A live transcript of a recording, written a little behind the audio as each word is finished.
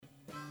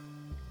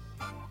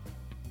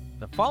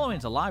The following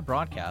is a live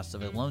broadcast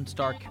of a Lone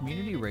Star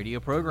community radio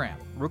program,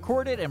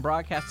 recorded and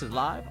broadcasted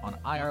live on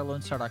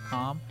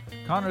irlonestar.com,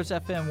 Conroe's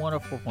FM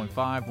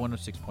 104.5,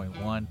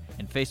 106.1,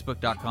 and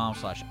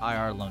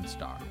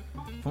facebook.com/irlonestar.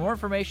 For more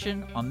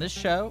information on this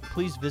show,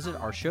 please visit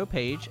our show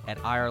page at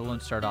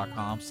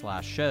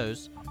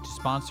irlonestar.com/shows. To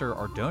sponsor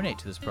or donate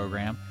to this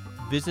program,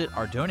 visit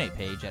our donate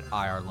page at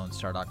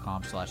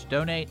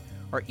irlonestar.com/donate,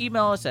 or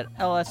email us at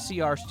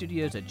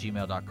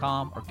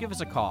lscrstudios@gmail.com, or give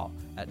us a call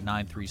at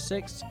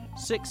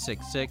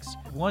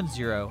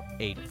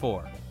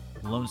 936-666-1084.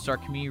 Lone Star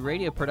Community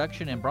Radio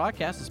production and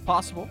broadcast is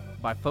possible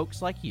by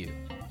folks like you.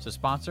 So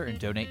sponsor and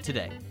donate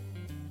today.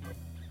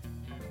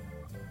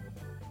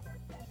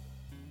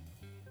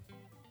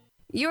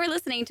 You're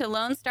listening to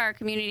Lone Star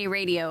Community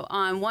Radio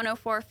on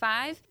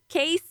 104.5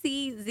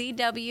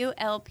 KCZW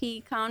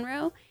LP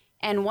Conroe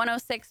and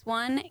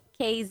 106.1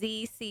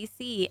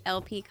 KZCC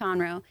LP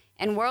Conroe,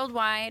 and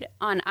worldwide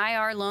on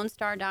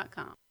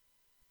irlonestar.com.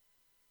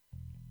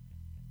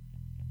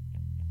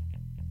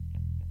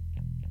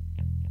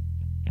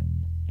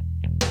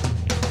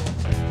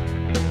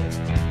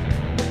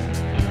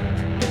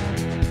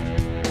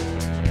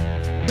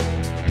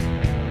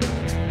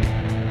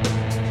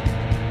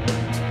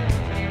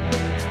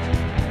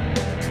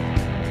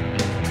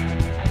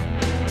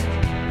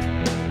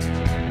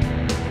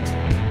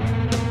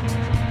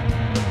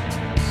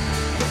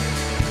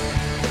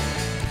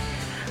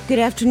 Good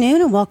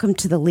afternoon and welcome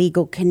to the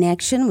Legal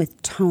Connection with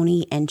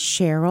Tony and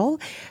Cheryl.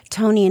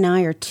 Tony and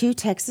I are two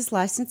Texas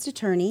licensed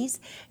attorneys,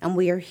 and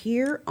we are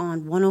here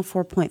on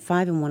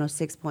 104.5 and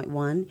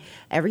 106.1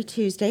 every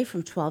Tuesday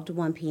from 12 to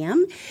 1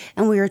 p.m.,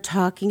 and we are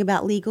talking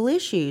about legal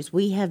issues.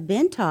 We have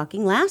been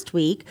talking, last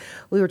week,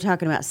 we were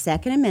talking about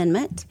Second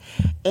Amendment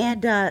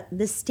and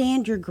the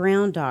Stand Your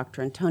Ground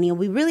doctrine, Tony, and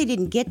we really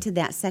didn't get to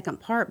that second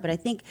part, but I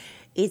think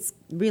it's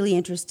really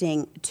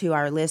interesting to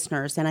our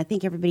listeners, and I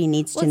think everybody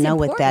needs to know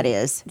what that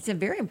is. It's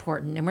very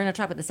important, and we're going to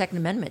talk about the Second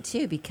Amendment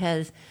too,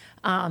 because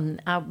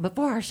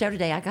before our show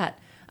today, I got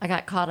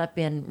caught up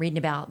in reading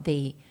about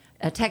the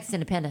Texas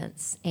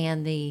independence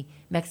and the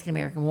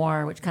Mexican-American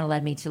War, which kind of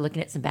led me to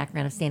looking at some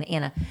background of Santa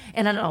Anna,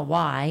 and I don't know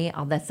why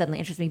that suddenly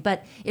interests me,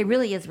 but it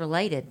really is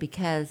related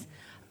because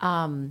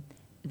the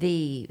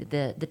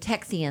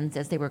Texians,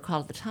 as they were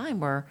called at the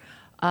time, were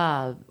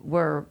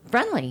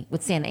friendly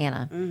with Santa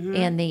Anna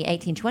in the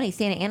 1820s.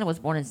 Santa Anna was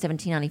born in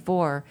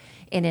 1794,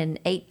 and in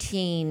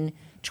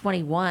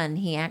 1821,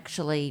 he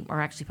actually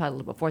probably a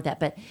little before that,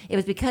 but it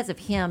was because of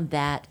him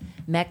that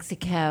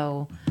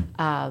Mexico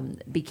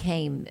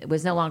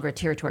was no longer a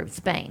territory of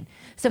Spain.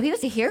 So he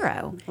was a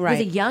hero. Right.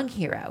 He was a young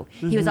hero.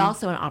 He was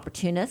also an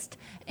opportunist,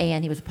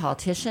 and he was a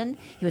politician.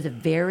 He was a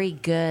very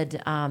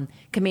good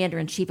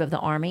commander-in-chief of the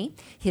army.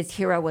 His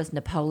hero was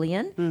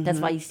Napoleon. That's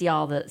why you see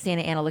all the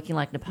Santa Anna looking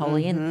like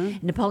Napoleon.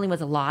 Napoleon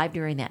was alive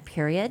during that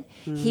period.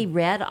 He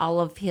read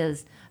all of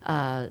his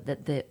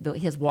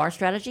his war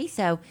strategy.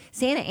 So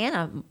Santa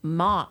Anna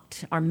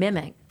mimicked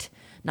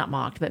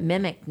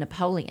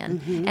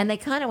Napoleon. And they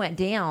kind of went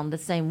down the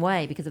same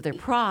way because of their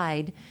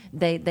pride.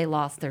 They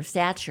lost their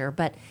stature.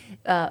 But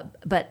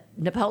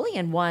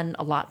Napoleon won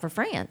a lot for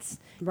France.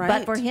 Right.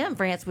 But for him,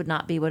 France would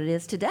not be what it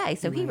is today.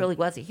 So he really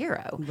was a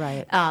hero.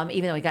 Right.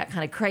 Even though he got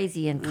kind of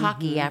crazy and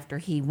cocky after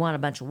he won a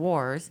bunch of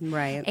wars.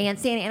 Right. And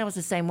Santa Anna was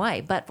the same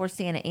way. But for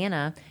Santa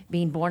Anna,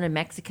 being born in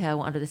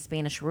Mexico under the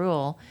Spanish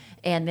rule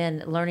and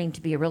then learning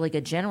to be a really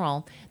good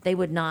general, they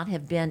would not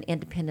have been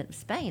independent of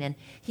Spain. And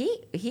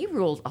he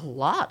ruled a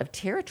lot of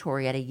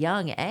territory at a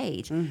young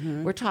age.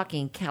 We're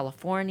talking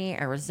California,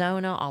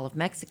 Arizona, all of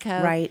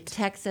Mexico, Right.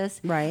 Texas.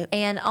 Right.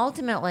 And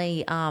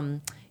ultimately,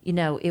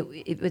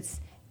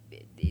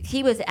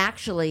 he was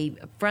actually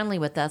friendly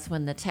with us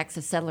when the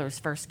Texas settlers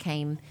first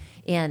came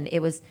in.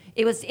 It was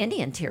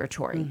Indian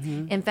territory.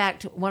 In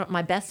fact, one of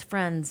my best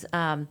friends,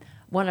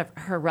 one of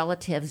her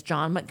relatives,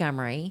 John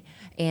Montgomery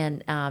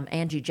and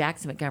Angie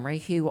Jackson Montgomery,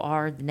 who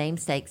are the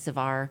namesakes of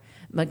our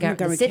the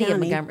city County of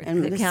Montgomery,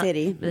 and the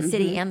city. the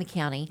city and the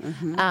county.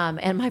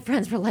 And my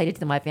friends related to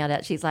them. I found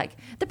out she's like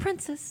the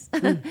princess,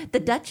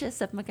 the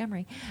Duchess of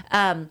Montgomery.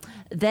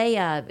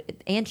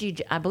 Angie,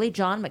 I believe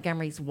John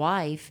Montgomery's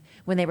wife,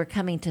 when they were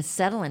coming to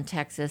settle in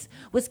Texas,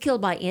 was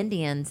killed by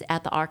Indians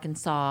at the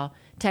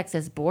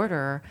Arkansas-Texas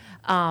border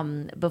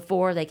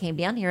before they came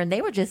down here, and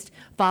they were just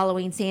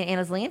following Santa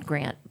Anna's land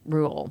grant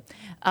rule.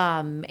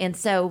 And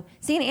so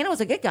Santa Anna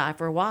was a good guy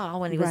for a while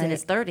when he was in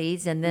his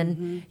 30s, and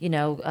then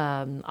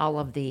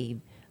all of the,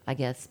 I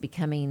guess,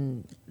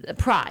 becoming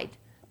pride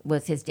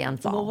was his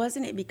downfall. Well,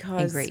 wasn't it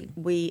because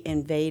we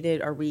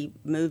invaded or we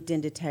moved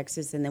into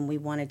Texas and then we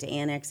wanted to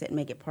annex it and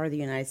make it part of the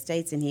United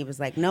States? And he was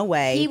like, no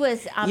way. He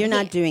was. You're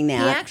not doing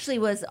that. He actually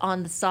was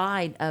on the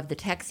side of the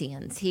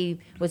Texians. He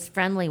was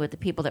friendly with the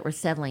people that were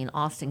settling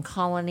Austin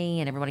Colony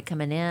and everybody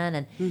coming in,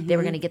 and they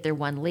were going to get their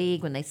one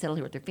league when they settled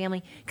here with their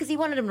family, because he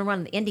wanted them to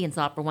run the Indians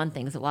off for one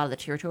thing, because a lot of the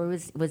territory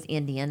was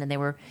Indian,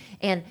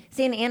 and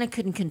Santa Anna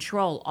couldn't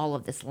control all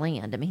of this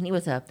land. I mean, he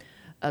was a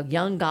a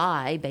young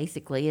guy,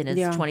 basically in his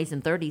 20s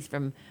and 30s,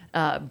 from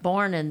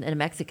born in a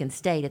Mexican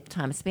state at the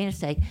time, a Spanish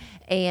state,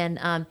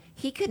 and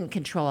he couldn't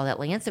control all that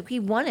land, so he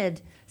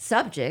wanted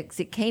subjects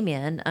that came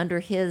in under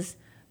his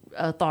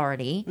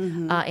authority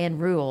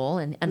and rule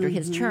and under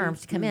his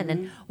terms to come in.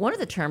 And one of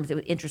the terms that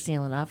was interesting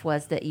enough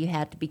was that you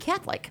had to be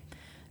Catholic.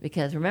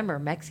 Because remember,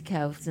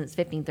 Mexico, since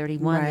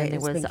 1531, Right, there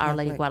it's was been Our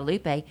Lady of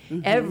Catholic.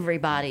 Guadalupe.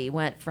 Everybody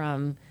went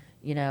from,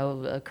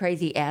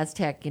 crazy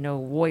Aztec,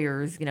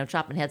 warriors,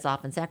 chopping heads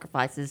off and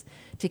sacrifices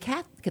to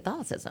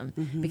Catholicism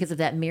because of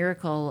that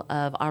miracle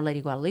of Our Lady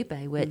of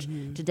Guadalupe, which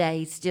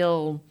today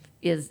still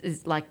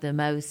is like the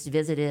most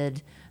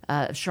visited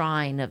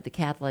shrine of the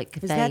Catholic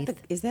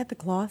faith. Is that the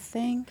cloth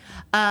thing?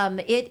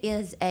 It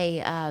is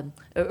a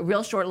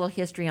real short little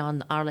history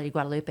on Our Lady of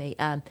Guadalupe.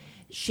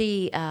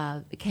 She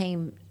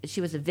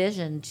was a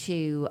vision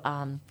to,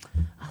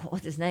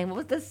 what's his name? What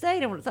was the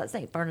saint? It's not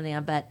Saint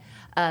Ferdinand, but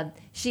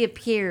she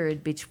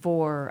appeared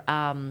before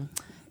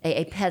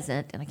a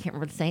peasant, and I can't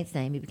remember the saint's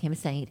name. He became a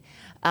saint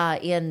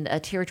in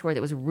a territory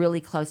that was really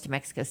close to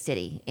Mexico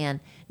City, and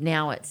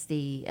now it's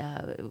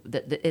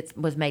it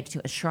was made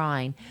to a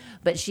shrine.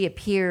 But she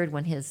appeared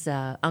when his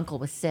uncle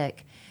was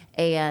sick,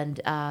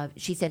 and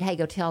she said, "Hey,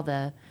 go tell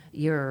the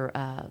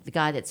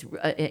guy that's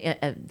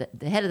the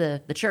head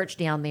of the church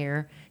down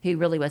there, who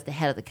really was the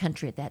head of the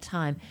country at that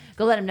time.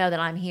 Go let him know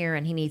that I'm here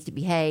and he needs to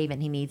behave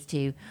and he needs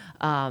to,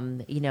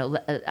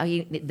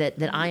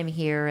 that I am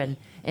here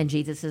and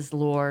Jesus is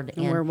Lord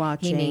and we're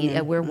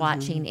watching. We're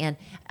watching, and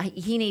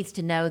he needs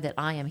to know that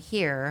I am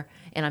here."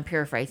 And I'm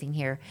paraphrasing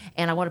here.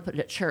 And I want to put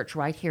a church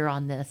right here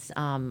on this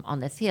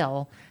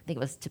hill. I think it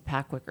was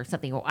Tepaquic or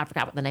something. I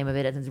forgot what the name of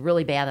it is. It's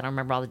really bad that I don't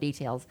remember all the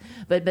details.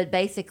 But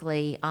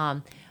basically,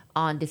 on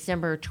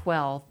December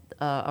 12th,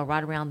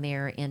 right around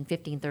there in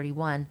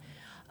 1531,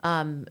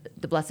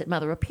 the Blessed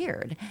Mother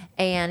appeared.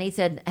 And he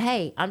said,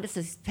 "Hey, I'm just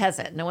a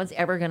peasant. No one's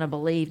ever going to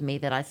believe me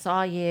that I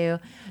saw you.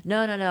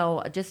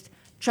 No. Just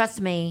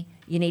trust me.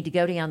 You need to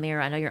go down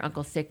there. I know your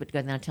uncle's sick, but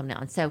go down and tell him now."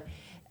 And so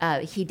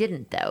he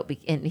didn't, though.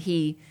 And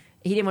he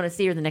didn't want to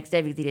see her the next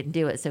day because he didn't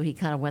do it. So he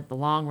kind of went the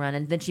long run.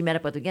 And then she met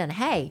up with him again.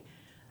 "Hey,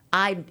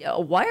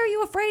 why are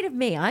you afraid of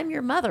me? I'm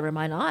your mother, am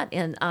I not?"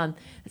 And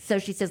so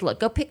she says,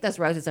 "Look, go pick those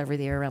roses over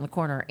there around the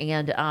corner,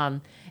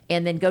 and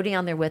then go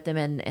down there with him,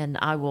 and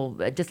I will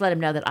just let him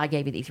know that I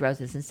gave you these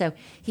roses." And so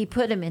he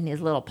put him in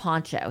his little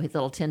poncho, his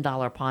little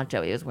 $10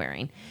 poncho he was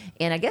wearing.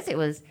 And I guess it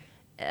was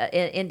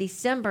in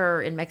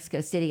December in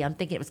Mexico City. I'm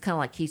thinking it was kind of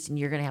like Houston.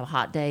 You're going to have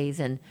hot days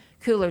and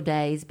cooler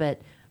days,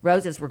 but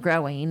roses were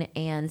growing,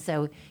 and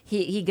so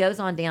he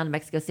goes on down to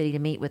Mexico City to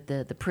meet with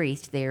the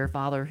priest there,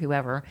 father,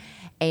 whoever,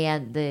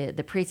 and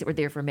the priests that were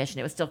there for a mission.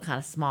 It was still kind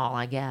of small,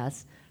 I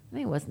guess. I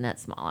mean, it wasn't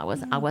that small. I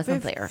wasn't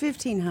there.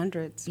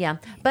 1500s. Yeah,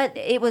 but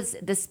it was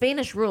the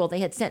Spanish rule. They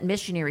had sent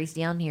missionaries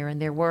down here,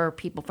 and there were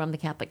people from the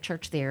Catholic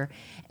Church there,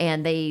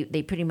 and they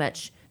pretty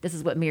much, this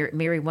is what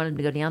Mary wanted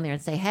to go down there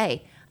and say,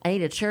 "Hey, I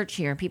need a church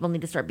here, and people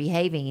need to start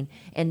behaving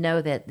and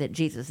know that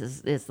Jesus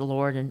is the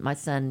Lord, and my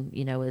son,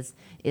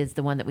 is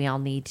the one that we all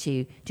need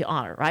to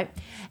honor," right?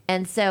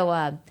 And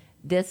so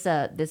this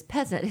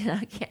peasant,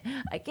 I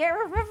can't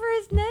remember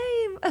his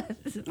name.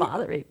 This is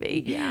bothering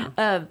me.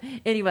 Yeah.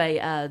 Anyway,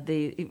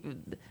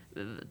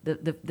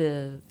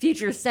 the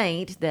future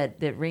saint that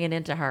ran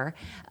into her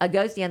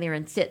goes down there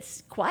and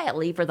sits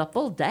quietly for the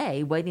full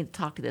day waiting to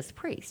talk to this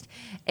priest,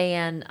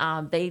 and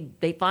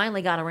they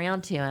finally got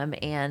around to him,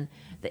 and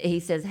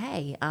he says,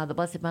 "Hey, the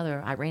Blessed Mother,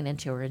 I ran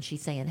into her, and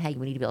she's saying, hey,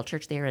 we need to build a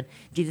church there, and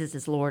Jesus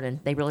is Lord, and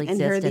they really exist."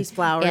 And here are these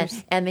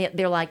flowers. And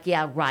they're like,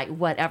 "Yeah, right,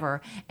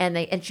 whatever."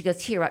 And she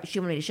goes, "Here, she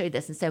wanted me to show you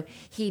this." And so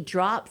he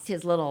drops the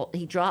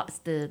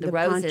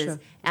roses poncho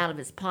out of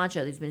his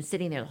poncho that's been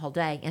sitting there the whole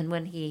day. And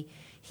when he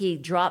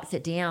drops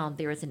it down,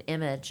 there is an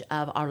image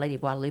of Our Lady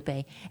of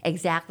Guadalupe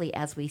exactly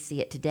as we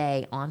see it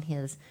today on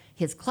his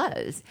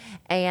clothes.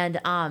 And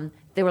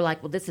they were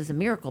like, "Well, this is a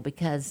miracle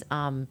because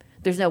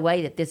there's no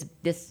way that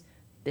this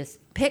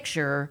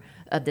picture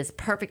of this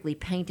perfectly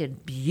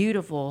painted,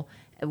 beautiful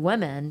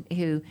woman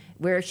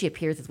where she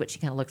appears is what she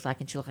kind of looks like,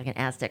 and she looks like an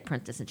Aztec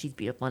princess, and she's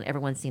beautiful, and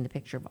everyone's seen the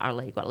picture of Our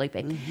Lady of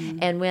Guadalupe."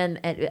 And when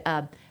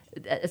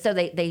so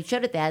they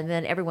showed it that, and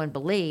then everyone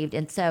believed,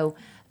 and so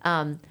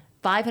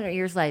 500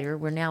 years later,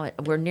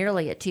 we're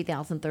nearly at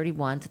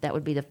 2031, so that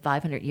would be the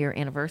 500-year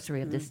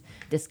anniversary of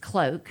this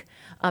cloak.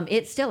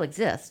 It still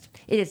exists.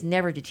 It has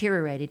never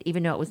deteriorated,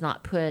 even though it was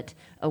not put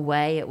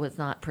away. It was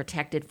not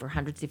protected for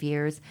hundreds of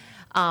years.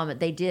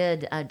 They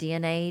did a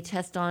DNA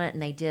test on it,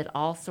 and they did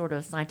all sort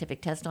of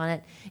scientific tests on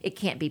it. It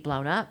can't be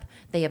blown up.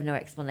 They have no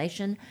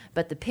explanation.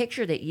 But the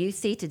picture that you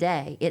see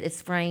today, it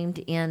is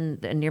framed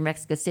near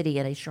Mexico City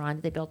at a shrine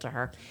that they built to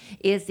her,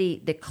 is the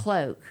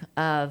cloak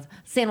of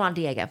San Juan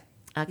Diego.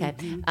 Okay.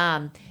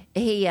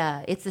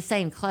 It's the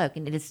same cloak,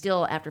 and it is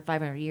still, after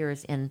 500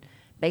 years, in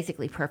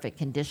basically perfect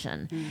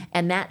condition.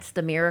 And that's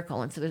the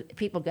miracle. And so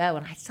people go,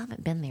 and I still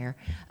haven't been there.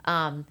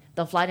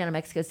 They'll fly down to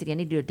Mexico City. I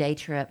need to do a day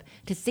trip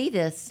to see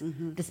this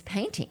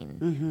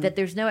painting, that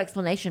there's no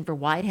explanation for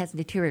why it hasn't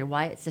deteriorated,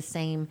 why it's the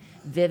same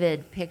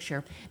vivid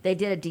picture. They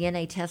did a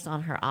DNA test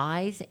on her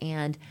eyes,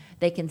 and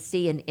they can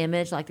see an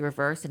image like the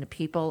reverse in a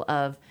pupil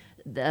of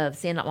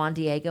San Juan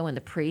Diego and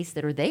the priests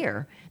that are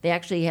there. They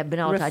actually have been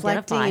able to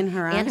identify in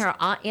her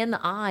eyes? In the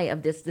eye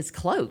of this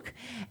cloak,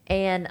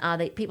 and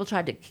people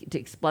tried to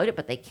explode it,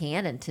 but they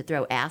can't, and to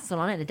throw acid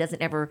on it.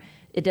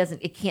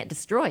 It can't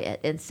destroy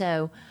it, and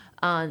so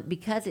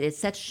because it is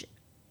such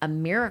a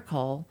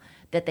miracle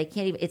that they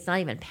can't even. It's not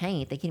even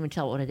paint. They can't even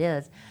tell what it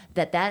is.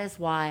 That is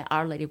why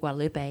Our Lady of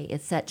Guadalupe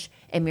is such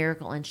a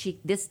miracle, and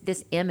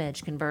this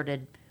image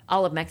converted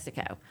all of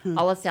Mexico,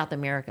 all of South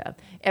America,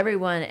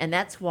 everyone, and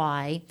that's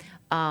why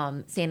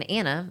Santa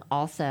Ana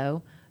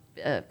also,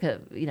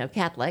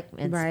 Catholic,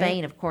 and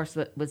Spain, of course,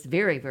 was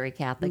very, very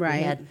Catholic. Right.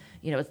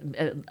 We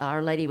had,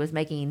 Our Lady was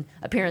making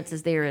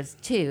appearances there as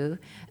too,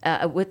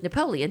 with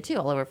Napoleon too,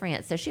 all over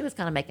France. So she was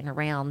kind of making her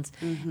rounds,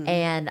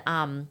 and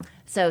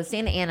so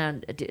Santa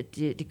Ana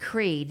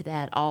decreed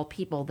that all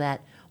people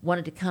that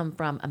wanted to come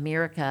from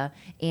America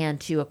and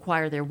to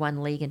acquire their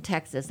one league in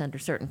Texas under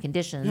certain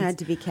conditions Had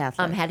to be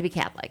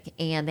Catholic.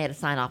 And they had to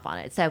sign off on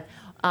it. So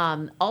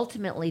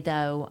ultimately,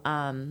 though,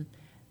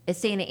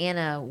 Santa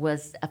Ana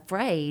was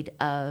afraid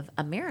of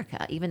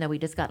America, even though we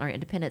just got our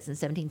independence in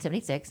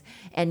 1776.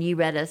 And you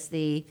read us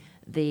the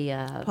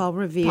Paul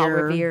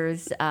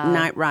Revere's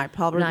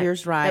Paul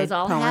Revere's Ride. That was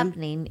all poem.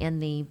 happening in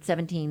the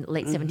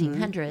late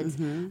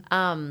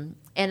 1700s.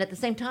 And at the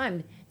same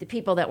time, the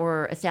people that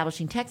were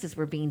establishing Texas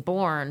were being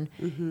born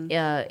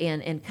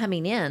and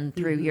coming in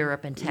through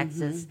Europe and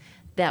Texas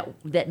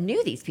that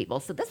knew these people.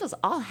 So this was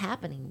all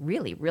happening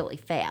really, really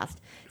fast.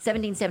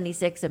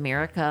 1776,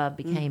 America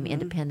became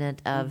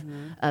independent of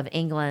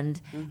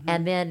England.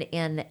 And then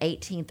in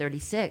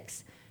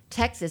 1836,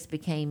 Texas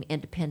became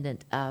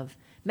independent of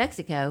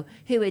Mexico,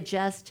 who had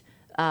just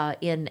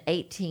in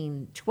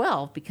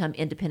 1812 become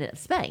independent of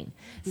Spain.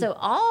 So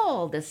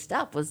all this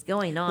stuff was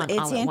going on all at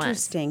once. It's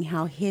interesting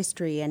how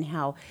history and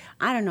how,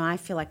 I don't know, I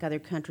feel like other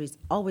countries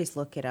always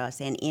look at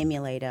us and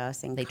emulate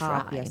us and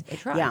copy us. They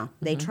try. Yeah,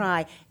 they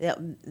try.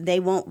 They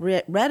won't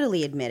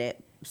readily admit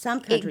it.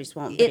 Some countries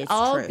won't, but it it's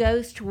all true.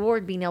 goes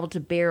toward being able to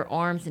bear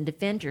arms and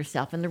defend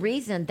yourself. And the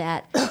reason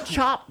that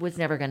CHOP was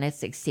never going to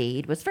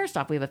succeed was, first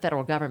off, we have a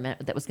federal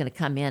government that was going to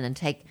come in and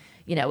take,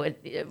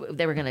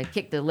 they were going to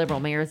kick the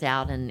liberal mayors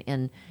out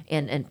and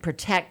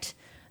protect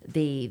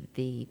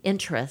the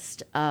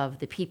interest of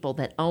the people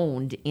that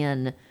owned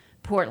in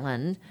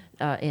Portland,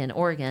 in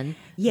Oregon.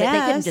 Yes. But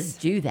they couldn't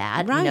just do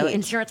that. Right.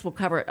 Insurance will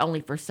cover it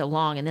only for so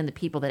long, and then the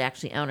people that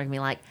actually own it are going to be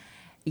like,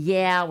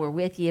 yeah, we're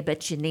with you,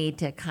 but you need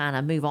to kind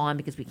of move on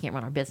because we can't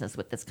run our business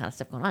with this kind of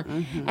stuff going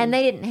on. And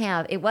they didn't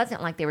have, it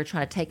wasn't like they were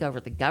trying to take over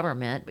the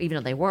government, even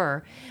though they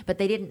were, but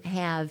they didn't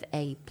have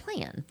a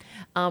plan.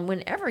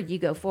 Whenever you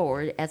go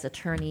forward as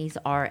attorneys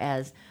or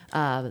as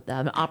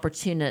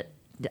opportunistic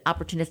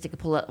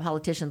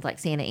politicians like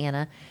Santa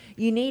Ana,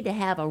 you need to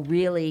have a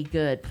really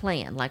good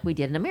plan, like we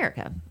did in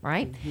America,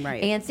 right?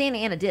 Right. And Santa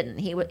Ana didn't.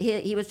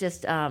 He was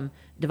just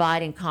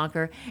divide and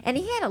conquer, and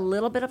he had a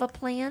little bit of a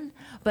plan,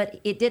 but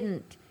it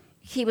didn't.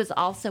 He was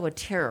also a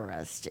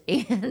terrorist,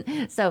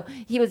 and so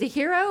he was a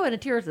hero and a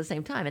terrorist at the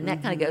same time, and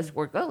that kind of goes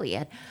toward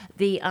Goliad.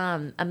 The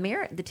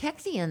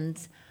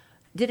Texians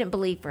didn't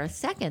believe for a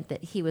second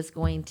that he was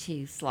going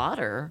to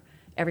slaughter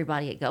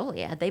everybody at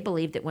Goliad. They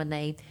believed that when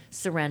they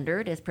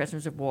surrendered as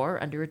prisoners of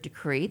war under a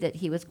decree that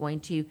he was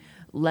going to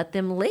let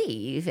them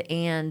leave.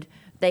 And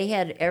they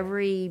had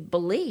every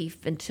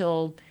belief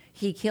until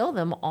he killed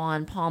them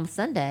on Palm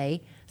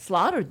Sunday,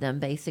 slaughtered them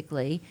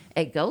basically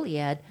at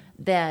Goliad,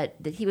 that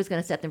he was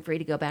going to set them free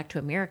to go back to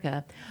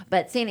America.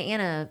 But Santa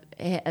Ana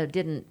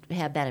didn't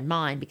have that in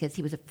mind because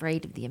he was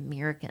afraid of the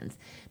Americans.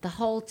 The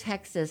whole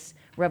Texas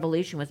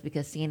Revolution was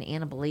because Santa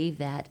Ana believed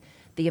that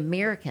the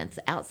Americans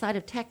outside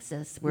of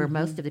Texas, where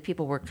most of the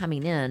people were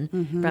coming in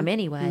from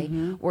anyway,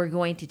 were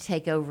going to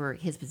take over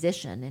his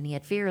position. And he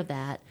had fear of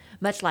that,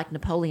 much like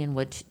Napoleon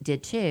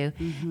did too.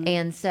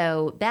 And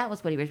so that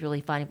was what he was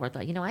really fighting for. I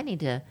thought, I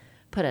need to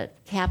put a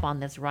cap on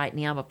this right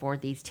now before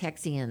these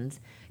Texians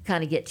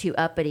kind of get too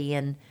uppity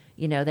and,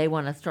 they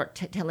want to start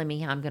telling me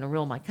how I'm going to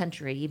rule my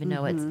country, even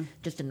though it's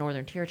just a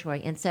northern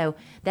territory. And so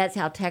that's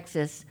how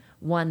Texas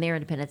won their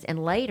independence.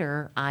 And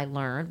later, I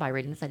learned by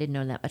reading this, I didn't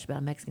know that much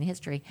about Mexican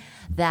history,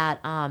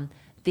 that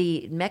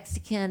the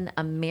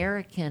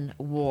Mexican-American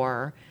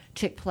War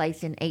took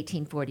place in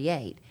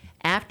 1848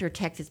 after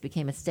Texas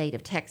became a state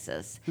of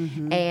Texas.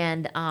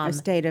 And a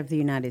state of the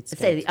United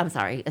States. A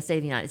state of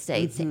the United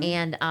States.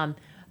 And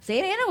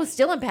Santa Ana was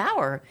still in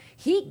power.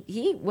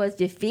 He was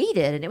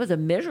defeated, and it was a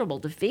miserable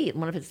defeat.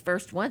 One of his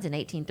first ones in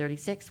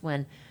 1836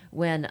 when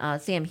when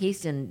Sam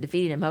Houston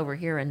defeated him over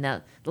here in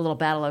the little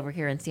battle over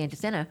here in San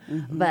Jacinto.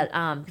 But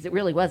because it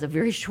really was a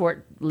very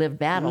short-lived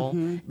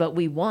battle, but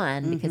we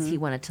won because he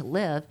wanted to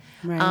live.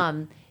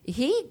 Right.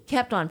 He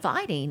kept on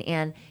fighting,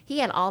 and he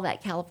had all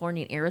that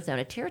California and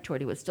Arizona territory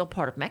that was still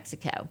part of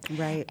Mexico.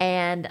 Right.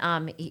 And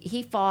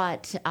he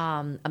fought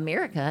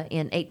America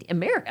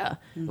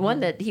one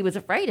that he was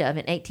afraid of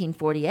in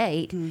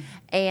 1848.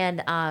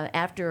 And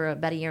after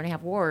about a year and a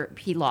half war,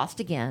 he lost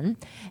again.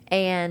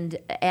 And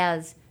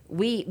as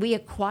we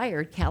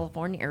acquired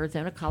California,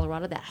 Arizona,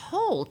 Colorado, that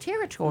whole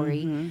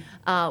territory,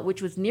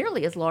 which was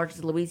nearly as large as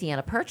the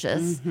Louisiana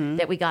Purchase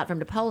that we got from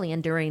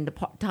Napoleon during the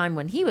time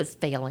when he was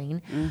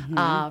failing.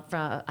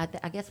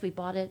 I guess we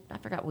bought it. I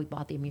forgot what we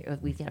bought the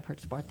Louisiana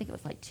Purchase for. I think it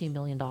was like $2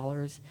 million.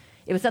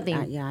 It was something.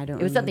 I don't.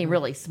 It was something remember.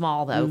 really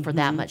small though for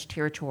that much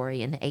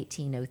territory in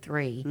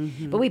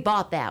 1803. But we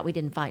bought that. We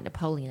didn't fight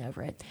Napoleon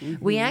over it.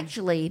 We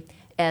actually,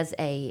 as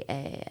a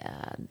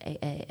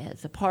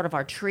part of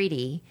our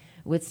treaty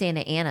with Santa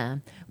Anna,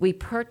 we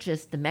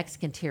purchased the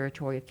Mexican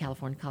territory of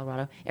California,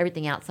 Colorado,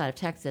 everything outside of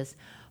Texas,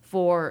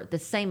 for the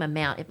same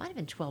amount. It might have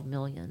been $12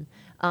 million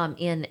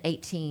in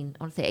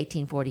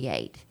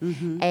 1848,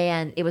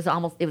 and it was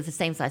the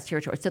same size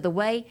territory. So the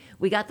way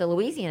we got the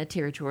Louisiana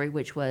territory,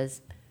 which was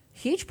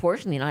huge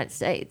portion of the United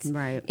States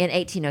Right. in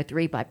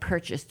 1803 by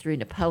purchase through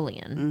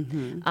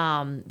Napoleon,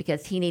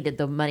 because he needed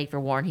the money for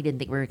war and he didn't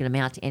think we were going to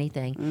amount to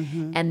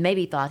anything, and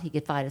maybe thought he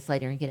could fight us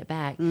later and get it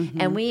back.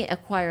 And we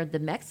acquired the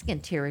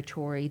Mexican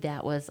territory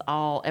that was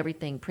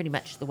everything pretty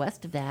much the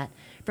west of that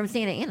from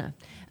Santa Anna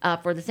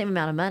for the same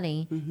amount of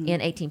money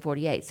in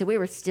 1848. So we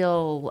were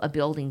still a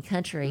building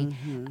country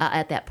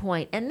at that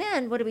point. And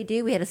then what did we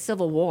do? We had a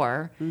civil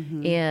war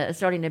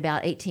starting in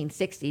about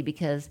 1860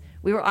 because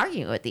we were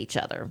arguing with each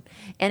other.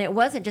 And it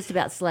wasn't just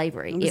about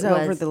slavery. It was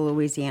over the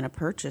Louisiana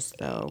Purchase,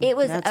 though. It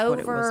was That's over. What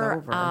it was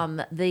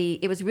over.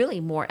 It was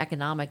really more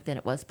economic than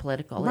it was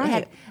political. Right. It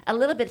had a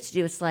little bit to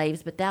do with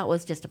slaves, but that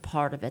was just a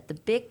part of it. The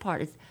big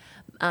part is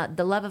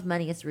the love of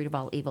money is the root of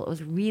all evil. It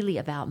was really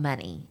about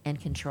money and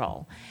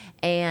control.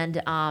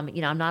 And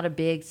I'm not a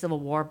big Civil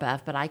War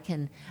buff, but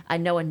I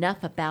know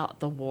enough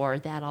about the war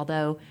that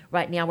although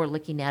right now we're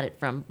looking at it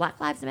from Black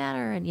Lives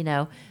Matter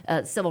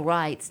and civil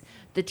rights,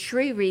 the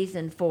true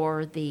reason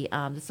for the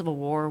Civil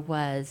War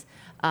was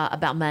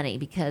about money,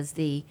 because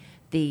the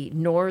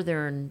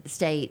northern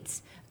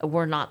states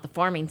were not the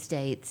farming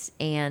states,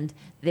 and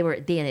they were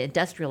the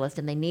industrialists,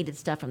 and they needed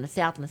stuff from the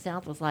South, and the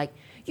South was like,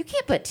 you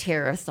can't put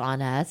tariffs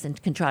on us and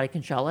try to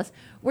control us.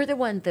 We're the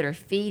ones that are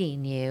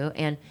feeding you,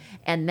 and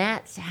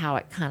that's how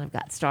it kind of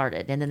got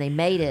started. And then they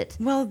made it.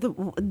 Well,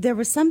 there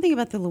was something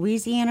about the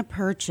Louisiana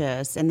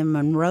Purchase and the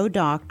Monroe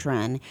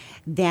Doctrine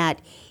that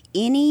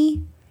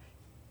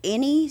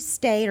any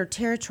state or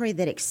territory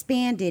that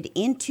expanded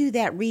into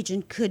that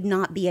region could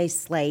not be a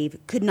slave,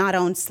 could not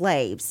own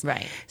slaves.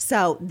 Right.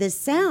 So the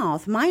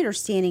South, my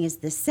understanding is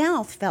the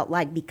South felt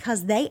like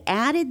because they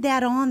added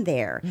that on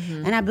there,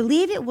 and I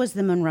believe it was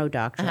the Monroe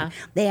Doctrine,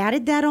 they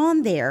added that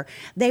on there,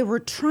 they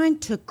were trying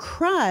to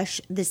crush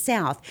the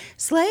South.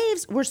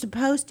 Slaves were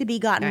supposed to be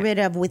gotten rid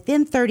of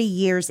within 30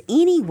 years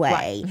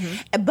anyway,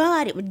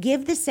 but it would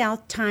give the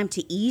South time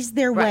to ease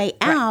their way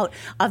out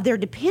of their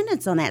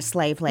dependence on that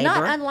slave labor.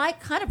 Not unlike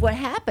kind of what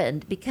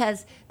happened,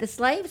 because the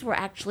slaves were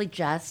actually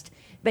just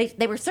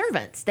they were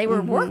servants, they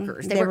were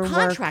workers, they were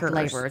contract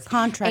laborers.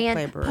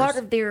 And part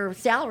of their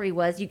salary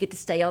was you get to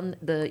stay on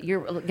you're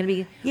going to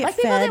be like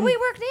people that we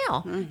work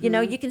now.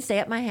 You can stay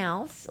at my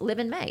house, live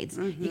in maids.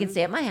 You can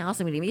stay at my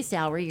house and we give you a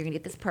salary, you're going to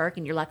get this perk,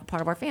 and you're like a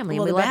part of our family.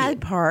 Well, and we the love you.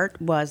 bad part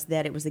was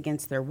that it was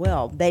against their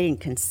will. They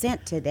didn't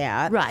consent to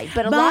that. Right,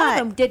 but a lot of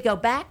them did go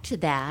back to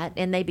that,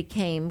 and they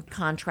became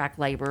contract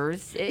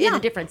laborers in a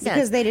different sense.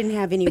 Because they didn't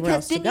have anywhere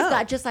else to go. Because then you've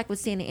got, just like with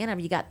Santa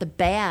Ana, you got the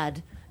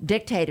bad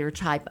dictator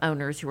type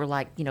owners who were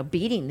like,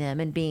 beating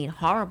them and being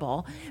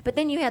horrible. But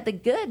then you had the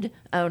good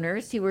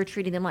owners who were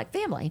treating them like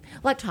family,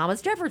 like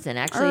Thomas Jefferson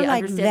actually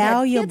like understood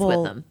had kids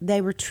with them.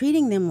 They were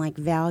treating them like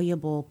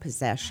valuable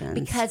possessions.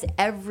 Because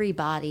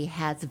everybody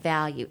has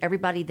value.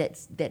 Everybody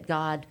that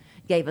God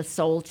gave a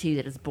soul to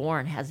that is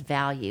born has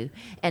value.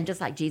 And just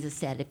like Jesus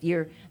said, if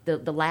you're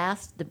the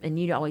last, and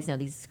you always know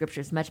these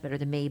scriptures much better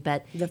than me,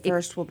 but the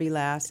first will be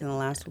last and the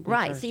last will be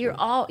right. first. So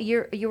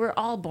you were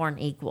all born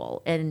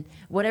equal, and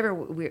whatever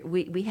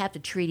we have to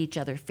treat each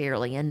other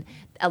fairly. And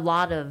a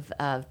lot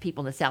of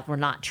people in the South were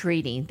not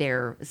treating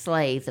their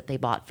slaves that they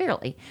bought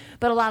fairly,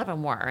 but a lot of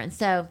them were. And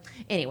so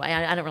anyway,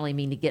 I don't really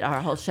mean to get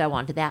our whole show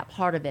onto that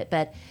part of it,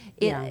 but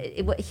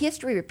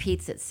history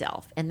repeats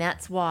itself, and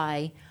that's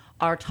why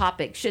our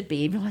topic should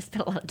be, even though I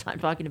spent a lot of time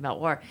talking about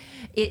war,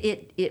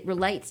 it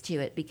relates to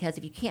it, because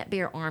if you can't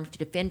bear arms to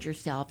defend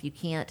yourself, you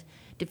can't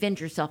defend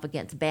yourself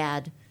against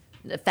bad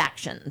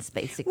factions,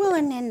 basically. Well,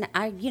 and then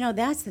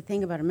that's the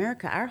thing about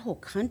America. Our whole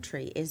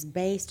country is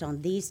based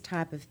on these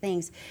type of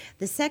things.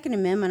 The Second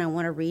Amendment, I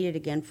want to read it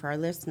again for our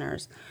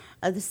listeners.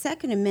 The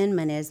Second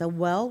Amendment is a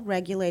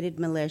well-regulated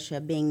militia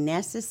being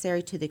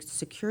necessary to the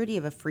security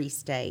of a free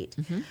state.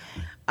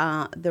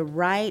 The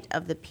right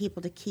of the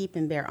people to keep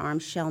and bear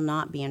arms shall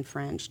not be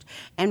infringed.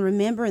 And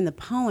remember, in the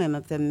poem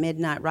of the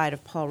Midnight Ride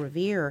of Paul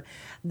Revere,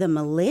 the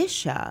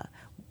militia,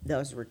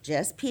 those were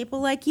just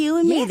people like you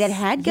and me that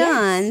had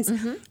guns,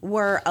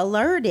 were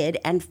alerted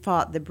and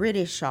fought the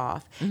British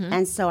off.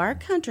 And so our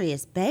country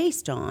is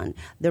based on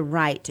the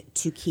right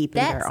to keep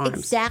and bear arms.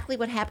 That's exactly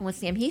what happened with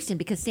Sam Houston,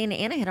 because Santa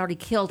Anna had already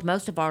killed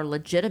most of our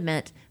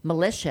legitimate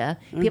militia,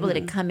 people that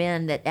had come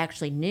in that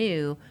actually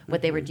knew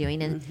what they were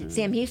doing. And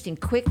Sam Houston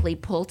quickly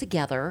pulled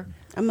together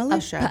a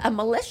militia. A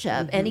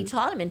militia. And he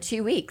taught them in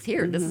 2 weeks.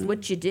 Here, this is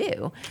what you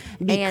do.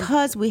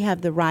 Because we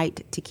have the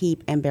right to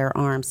keep and bear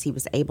arms, he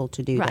was able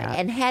to do that. Right.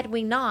 And had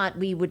we not,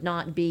 we would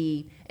not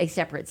be a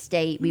separate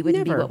state. We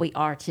wouldn't be what we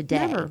are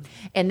today. Never.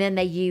 And then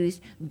they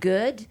used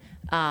good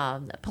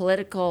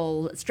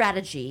political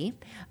strategy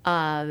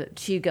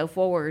to go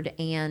forward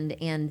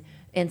and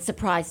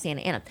surprise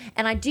Santa Anna.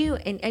 And I do,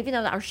 and even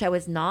though our show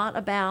is not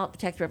about the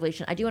Texas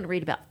Revolution, I do want to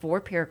read about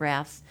 4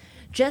 paragraphs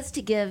just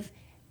to give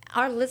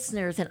our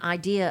listeners an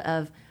idea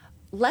of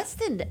less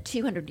than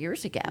 200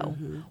 years ago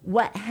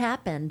what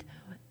happened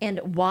and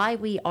why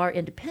we are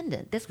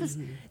independent. This was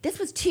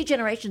 2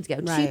 generations ago,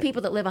 2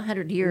 people that live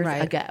 100 years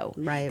ago.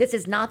 Right. This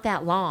is not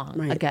that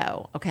long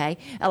ago, okay?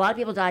 A lot of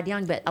people died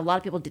young, but a lot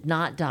of people did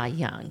not die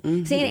young.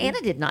 Santa Anna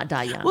did not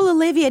die young. Well,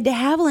 Olivia de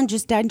Havilland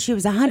just died and she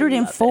was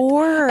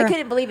 104. I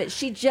couldn't believe it.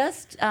 She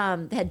just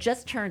had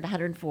just turned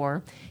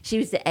 104. She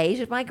was the age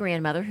of my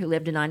grandmother, who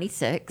lived to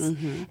 96.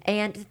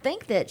 And to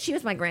think that she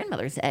was my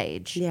grandmother's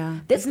age. Yeah.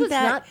 This was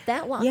not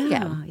that long ago.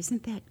 Yeah,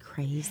 isn't that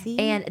crazy?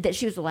 And that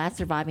she was the last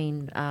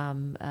surviving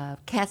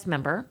cast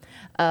member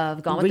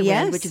of Gone with the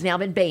Wind, which has now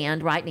been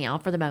banned right now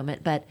for the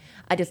moment. But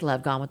I just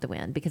love Gone with the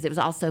Wind because it was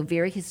also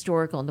very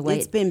historical in the way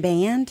it's been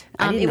banned.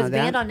 It was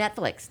banned on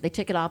Netflix. They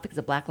took it off because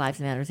of Black Lives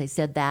Matter. They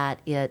said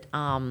that it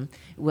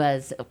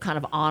was kind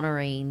of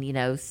honoring,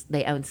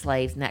 they owned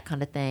slaves and that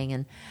kind of thing.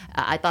 And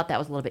I thought that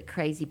was a little bit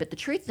crazy. But the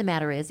truth of the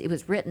matter is, it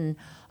was written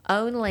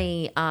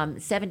only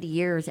 70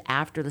 years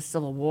after the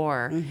Civil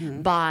War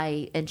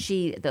by, and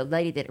the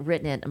lady that had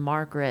written it,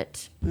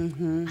 Margaret,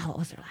 what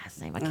was her last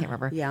name? I can't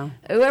remember. Yeah.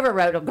 Whoever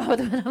wrote it,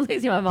 I'm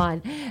losing my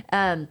mind.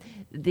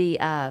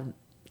 The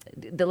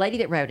lady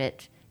that wrote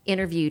it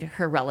interviewed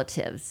her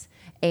relatives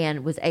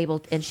and was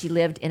able, and she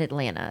lived in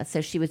Atlanta,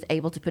 so she was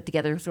able to put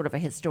together sort of a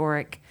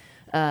historic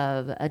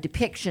a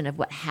depiction of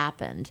what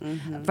happened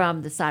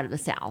from the side of the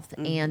South,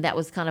 and that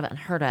was kind of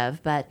unheard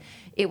of. But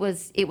it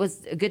was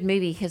a good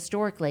movie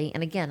historically.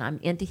 And again, I'm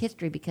into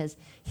history because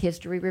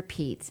history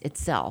repeats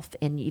itself,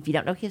 and if you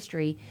don't know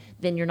history,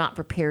 then you're not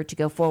prepared to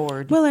go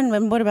forward. Well,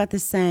 and what about the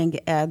saying?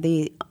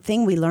 The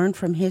thing we learn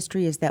from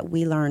history is that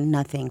we learn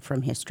nothing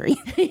from history.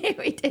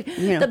 We do.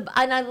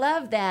 And I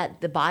love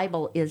that the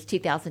Bible is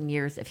 2,000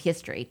 years of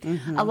history.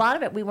 A lot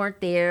of it we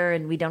weren't there,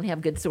 and we don't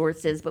have good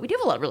sources, but we do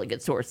have a lot of really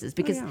good sources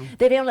because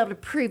they've been able to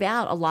prove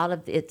out a lot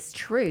of its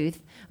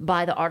truth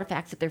by the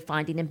artifacts that they're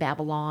finding in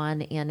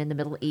Babylon and in the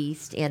Middle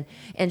East, and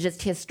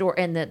just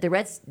and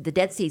the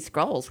Dead Sea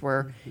Scrolls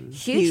were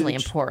hugely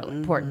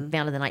important,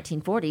 found in the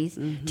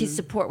 1940s to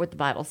support what the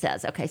Bible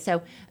says. Okay,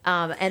 so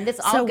and this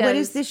all goes. So what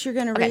is this you're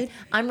going to read?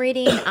 I'm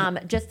reading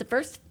just the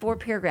first 4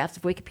 paragraphs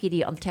of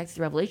Wikipedia on the Texas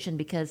Revolution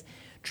because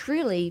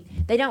truly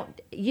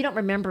you don't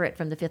remember it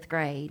from the 5th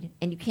grade,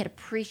 and you can't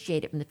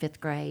appreciate it from the 5th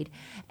grade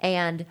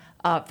and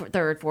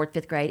 3rd, 4th,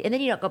 5th grade, and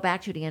then you don't go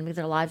back to it again because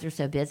our lives are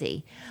so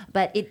busy.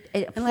 But it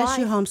applies, unless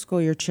you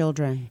homeschool your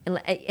children.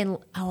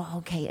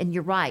 Okay, and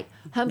you're right,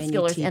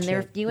 homeschoolers, and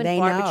they're few and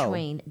far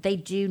between. They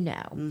do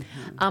know.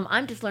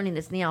 I'm just learning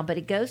this now, but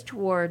it goes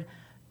toward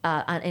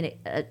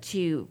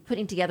to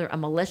putting together a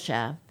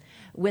militia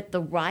with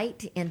the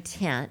right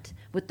intent,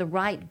 with the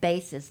right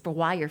basis for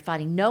why you're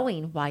fighting,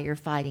 knowing why you're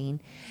fighting,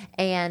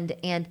 and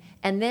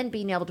then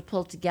being able to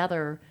pull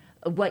together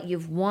what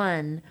you've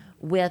won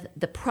with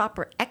the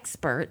proper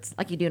experts,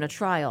 like you do in a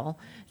trial,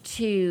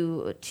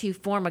 to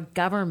form a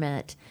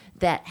government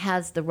that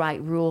has the right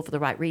rule for the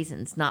right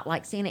reasons, not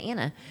like Santa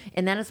Anna.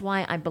 And that is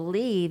why I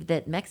believe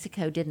that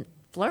Mexico didn't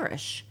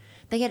flourish.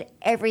 They had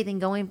everything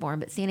going for them,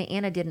 but Santa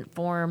Anna didn't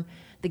form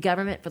the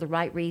government for the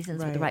right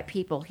reasons with the right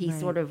people. He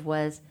sort of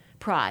was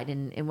pride.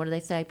 And what do they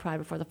say? Pride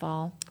before the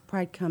fall?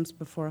 Pride comes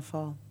before a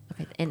fall.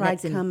 Okay, and pride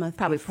that's in cometh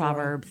probably before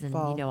Proverbs and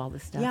fall. all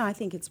this stuff. Yeah, I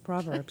think it's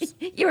Proverbs.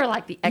 You are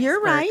like the expert.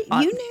 You're right.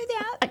 On, you knew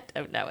that. I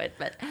don't know it,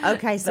 but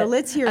okay. So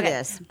let's hear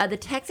this. The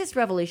Texas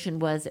Revolution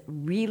was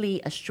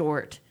really a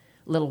short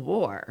little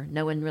war.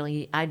 No one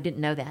really. I didn't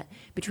know that.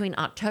 Between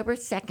October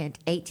 2nd,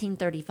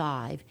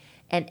 1835,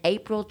 and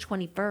April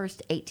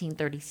 21st,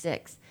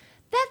 1836.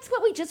 That's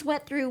what we just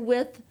went through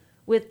with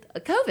with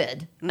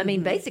COVID. I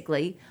mean,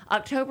 basically,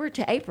 October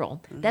to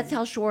April. That's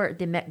how short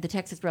the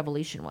Texas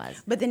Revolution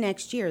was. But the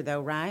next year,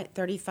 though, right?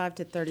 35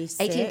 to 36?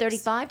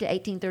 1835 to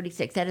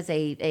 1836. That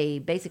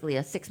is basically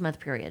a 6-month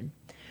period.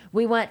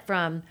 We went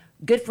from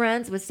good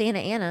friends with Santa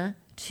Anna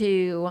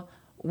to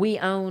we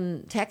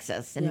own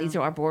Texas, and these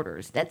are our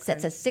borders. That's a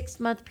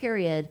 6-month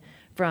period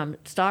from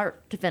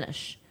start to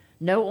finish.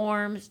 No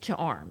arms to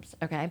arms,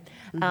 okay?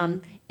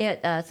 So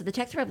the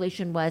Texas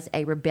Revolution was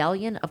a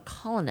rebellion of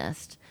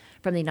colonists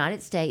from the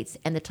United States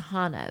and the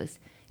Tejanos,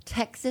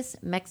 Texas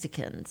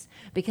Mexicans,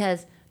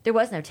 because there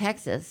was no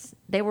Texas.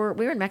 We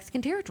were in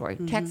Mexican territory.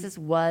 Texas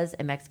was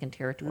a Mexican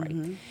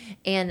territory.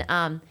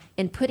 And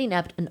in putting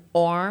up an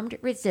armed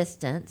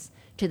resistance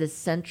to the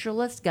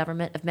centralist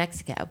government of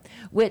Mexico,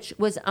 which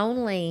was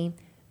only...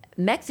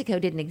 Mexico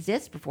didn't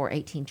exist before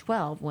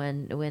 1812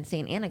 when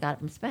Santa Anna got it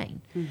from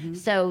Spain.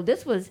 So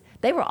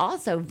they were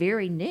also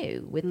very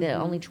new with the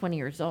only 20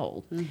 years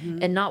old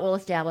and not well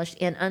established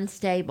and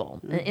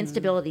unstable. And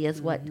instability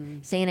is what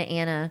Santa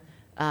Anna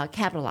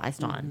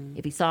capitalized on.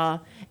 If you saw,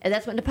 and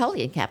that's what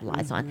Napoleon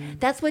capitalized on.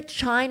 That's what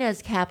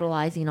China's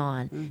capitalizing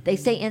on. They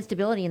say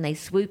instability and they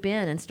swoop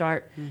in and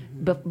start,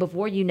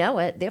 before you know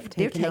it, they're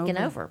taking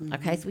over.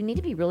 Okay, so we need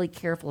to be really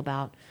careful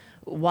about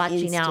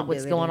watching out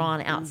what's going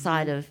on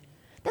outside of.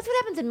 That's what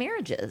happens in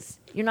marriages.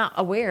 You're not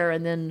aware,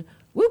 and then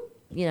whoop,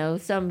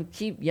 some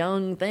cute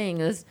young thing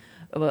has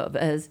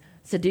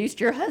seduced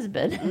your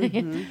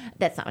husband.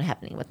 That's not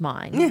happening with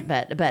mine,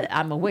 but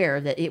I'm aware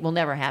that it will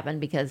never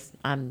happen because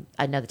I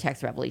know the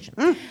Texas Revolution.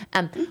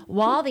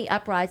 While the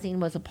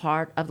uprising was a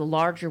part of the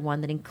larger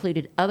one that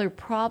included other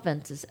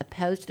provinces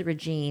opposed to the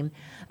regime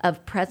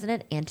of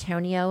President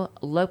Antonio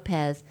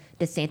Lopez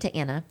de Santa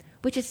Anna,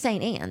 which is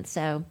Saint Anne,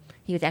 so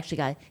he was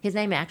his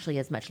name actually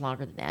is much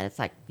longer than that. It's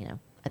like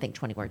I think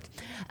 20 words.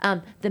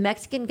 The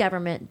Mexican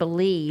government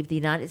believed the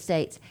United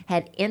States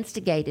had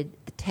instigated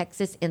the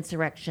Texas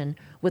insurrection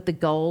with the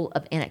goal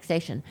of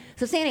annexation.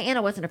 So Santa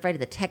Anna wasn't afraid of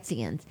the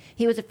Texians.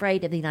 He was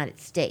afraid of the United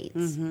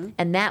States.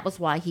 And that was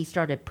why he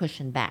started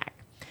pushing back.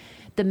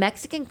 The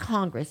Mexican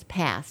Congress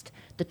passed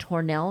the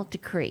Tornel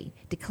Decree,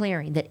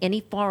 declaring that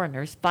any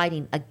foreigners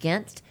fighting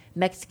against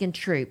Mexican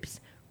troops,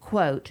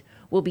 quote,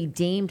 will be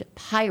deemed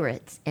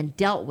pirates and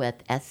dealt with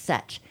as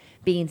such,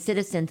 being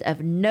citizens of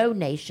no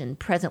nation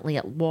presently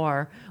at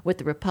war with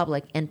the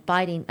Republic and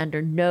fighting under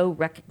no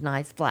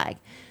recognized flag.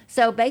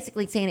 So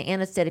basically, Santa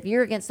Anna said, if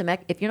you're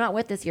not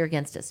with us, you're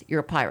against us. You're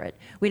a pirate.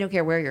 We don't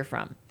care where you're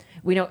from.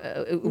 We don't.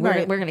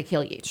 We're going to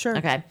kill you. Sure.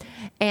 Okay.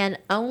 And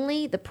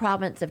only the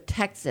province of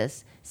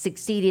Texas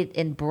succeeded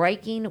in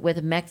breaking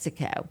with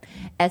Mexico,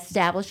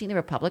 establishing the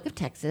Republic of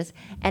Texas,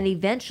 and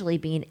eventually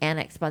being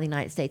annexed by the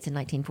United States in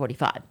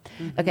 1945.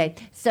 Okay.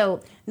 So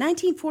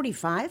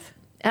 1945.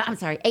 I'm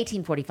sorry,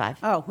 1845.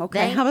 Oh,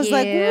 okay. Thank I was you.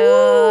 like,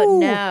 woo.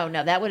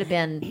 No, that would have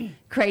been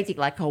crazy,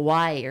 like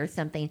Hawaii or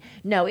something.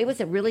 No, it was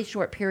a really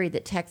short period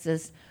that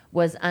Texas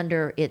was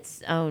under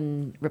its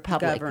own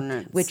republic,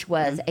 governance, which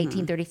was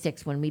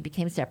 1836 when we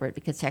became separate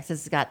because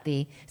Texas has got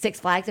the Six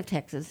Flags of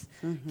Texas.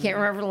 Can't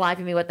remember for the life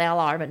of me what they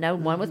all are, but no,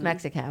 one was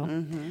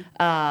Mexico.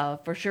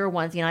 For sure,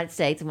 one's the United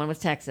States and one was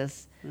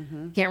Texas.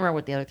 Can't remember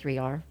what the other three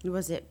are.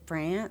 Was it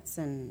France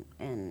and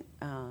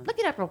Look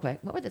it up real quick.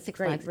 What were the Six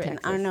Great Flags of Britain?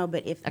 Texas? I don't know,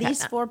 but if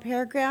these 4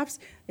 paragraphs,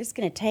 it's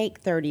going to take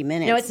 30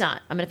 minutes. No, it's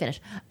not. I'm going to finish.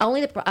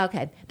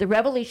 The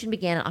revolution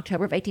began in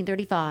October of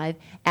 1835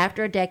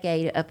 after a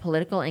decade of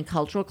political and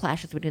cultural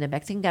clashes between the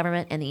Mexican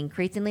government and the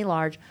increasingly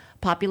large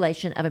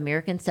population of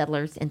American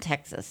settlers in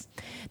Texas.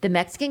 The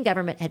Mexican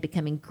government had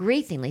become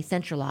increasingly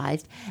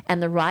centralized,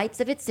 and the rights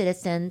of its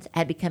citizens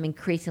had become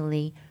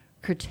increasingly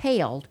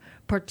curtailed,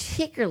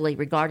 particularly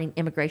regarding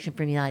immigration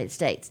from the United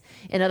States.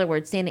 In other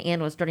words, Santa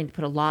Anna was starting to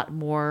put a lot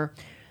more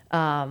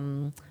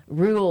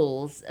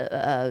rules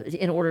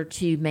in order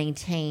to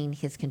maintain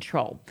his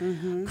control.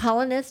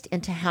 Colonists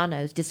and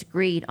Tejanos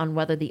disagreed on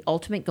whether the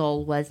ultimate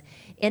goal was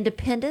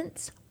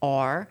independence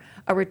or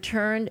a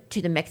return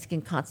to the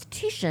Mexican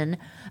Constitution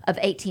of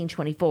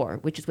 1824,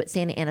 which is what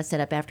Santa Anna set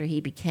up after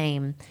he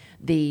became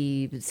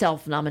the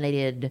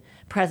self-nominated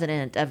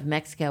president of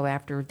Mexico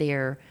after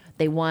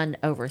they won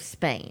over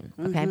Spain.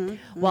 Okay,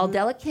 while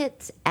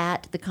delegates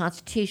at the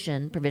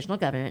Constitution Provisional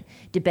Government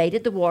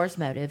debated the war's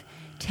motive,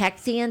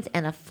 Texians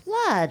and a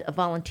flood of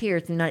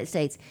volunteers in the United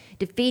States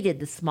defeated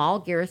the small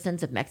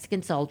garrisons of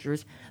Mexican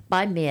soldiers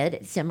by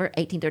mid-December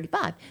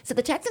 1835. So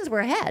the Texans were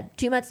ahead.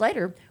 2 months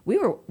later, we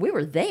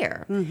were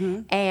there,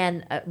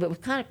 and it was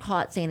kind of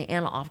caught Santa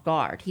Anna off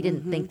guard. He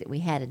didn't think that we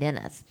had it in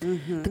us.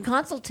 The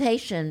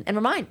consultation, and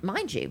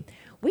mind you,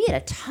 we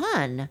had a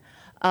ton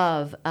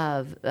of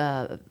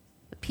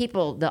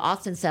people, the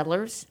Austin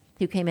settlers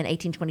who came in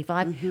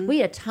 1825. We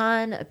had a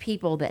ton of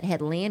people that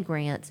had land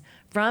grants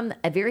from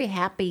very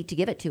happy to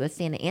give it to us,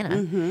 Santa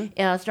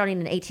Anna, starting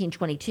in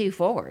 1822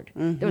 forward.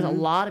 There was a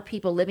lot of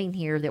people living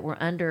here that were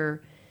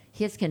under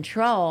his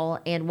control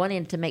and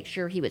wanted to make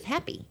sure he was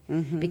happy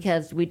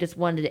because we just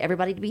wanted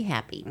everybody to be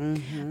happy.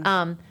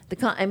 And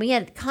we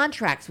had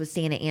contracts with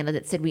Santa Anna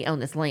that said we own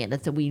this land,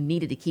 and so we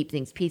needed to keep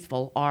things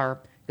peaceful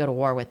or go to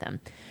war with them.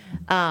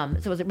 So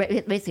it was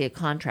basically a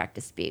contract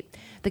dispute.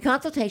 The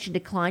consultation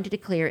declined to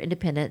declare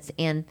independence,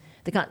 and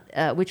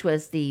which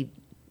was the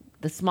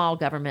small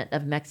government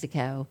of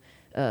Mexico.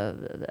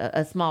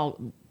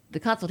 The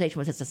consultation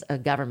was just a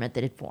government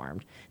that had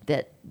formed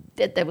that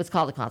was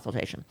called a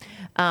consultation.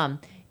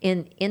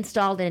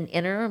 Installed an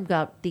interim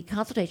the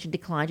consultation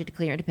declined to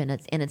declare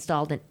independence and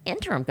installed an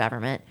interim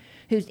government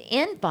whose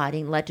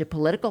infighting led to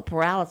political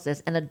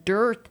paralysis and a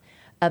dearth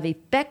of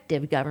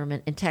effective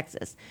government in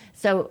Texas.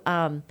 So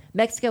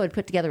Mexico had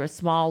put together a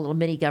small little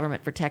mini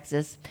government for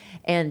Texas,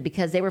 and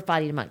because they were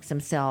fighting amongst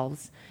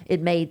themselves,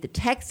 it made the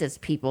Texas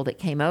people that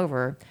came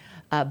over,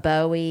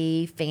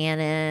 Bowie,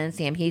 Fannin,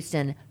 Sam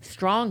Houston,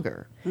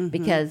 stronger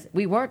because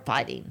we weren't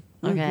fighting,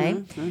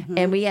 okay?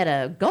 And we had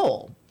a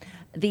goal.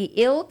 The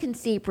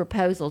ill-conceived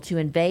proposal to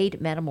invade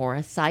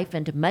Matamoros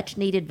siphoned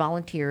much-needed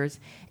volunteers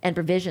and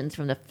provisions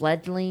from the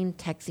fledgling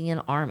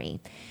Texian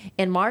army.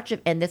 And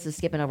this is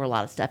skipping over a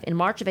lot of stuff, in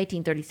March of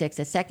 1836,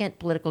 a second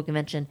political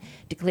convention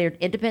declared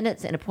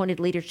independence and appointed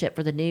leadership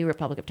for the new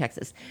Republic of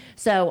Texas.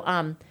 So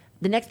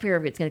the next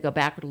period is going to go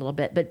backward a little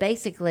bit, but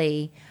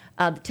basically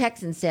the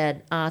Texans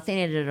said, Santa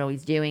Anna didn't know what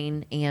he's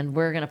doing, and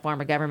we're going to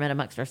form a government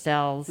amongst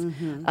ourselves.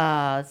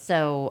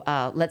 So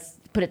let's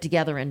put it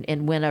together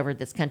and win over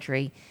this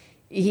country.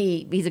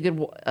 He's a good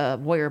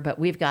warrior, but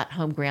we've got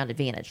home ground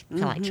advantage,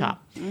 kind of like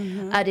Chop.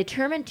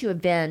 Determined to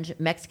avenge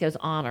Mexico's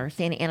honor,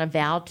 Santa Anna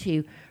vowed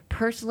to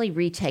personally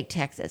retake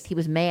Texas. He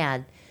was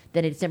mad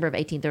that in December of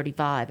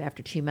 1835,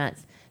 after 2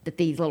 months, that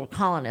these little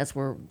colonists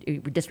were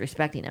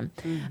disrespecting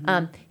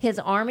him. His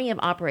army of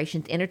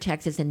operations entered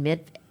Texas in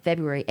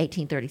mid-February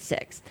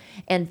 1836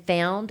 and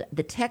found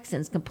the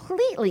Texans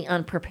completely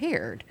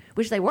unprepared,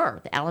 which they were,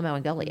 the Alamo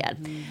and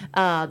Goliad.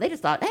 They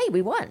just thought, hey,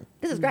 we won.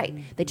 This is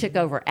great. They took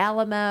over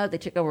Alamo. They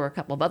took over a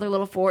couple of other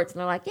little forts, and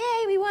they're like,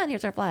 yay, we won.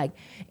 Here's our flag.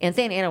 And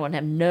Santa Anna wouldn't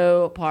have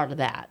no part of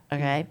that,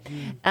 okay?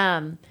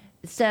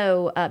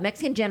 So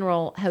Mexican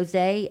General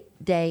Jose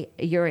de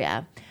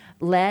Urrea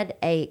led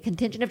a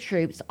contingent of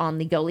troops on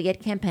the Goliad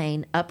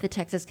campaign up the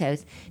Texas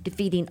coast,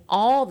 defeating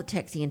all the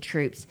Texian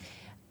troops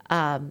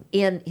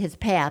in his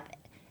path,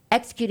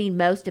 executing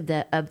most of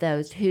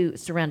those who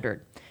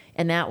surrendered.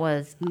 And that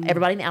was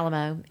everybody in the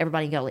Alamo,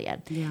 everybody in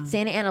Goliad. Yeah.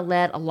 Santa Anna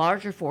led a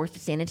larger force to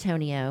San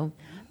Antonio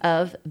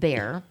of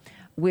Bear,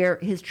 where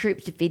his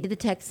troops defeated the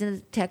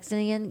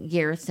Texian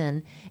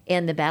garrison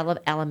in the Battle of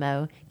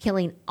Alamo,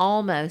 killing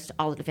almost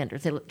all the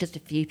defenders. They let just a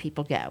few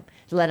people go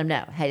to let them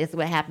know, hey, this is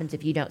what happens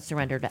if you don't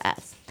surrender to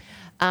us.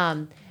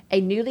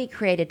 A newly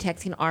created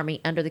Texian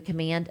army under the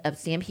command of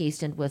Sam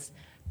Houston was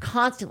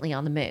constantly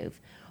on the move,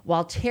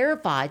 while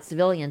terrified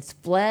civilians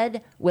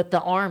fled with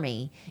the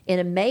army in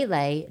a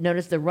melee known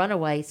as the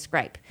Runaway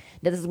Scrape.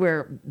 Now, this is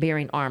where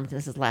bearing arms,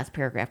 this is the last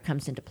paragraph,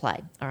 comes into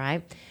play, all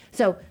right?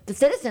 So the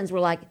citizens were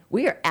like,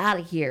 we are out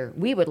of here.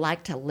 We would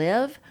like to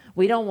live.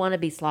 We don't want to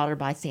be slaughtered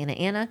by Santa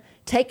Anna.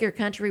 Take your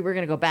country. We're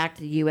going to go back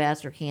to the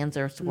U.S. or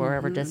Kansas or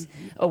wherever.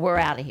 We're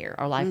out of here.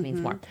 Our life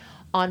means more.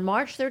 On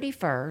March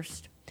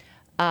 31st,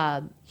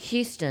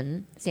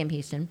 Sam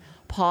Houston,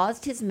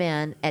 paused his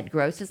men at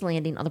Gross's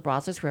Landing on the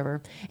Brazos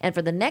River, and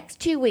for the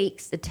next 2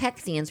 weeks, the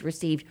Texians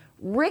received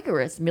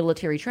rigorous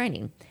military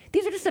training.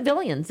 These are just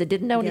civilians that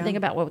didn't know anything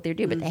about what they were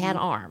doing, but they had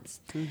arms.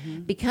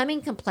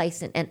 Becoming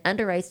complacent and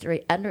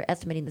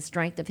underestimating the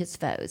strength of his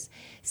foes,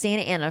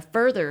 Santa Anna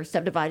further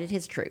subdivided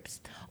his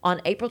troops.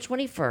 On April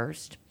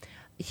 21st,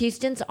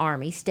 Houston's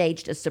army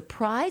staged a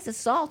surprise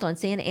assault on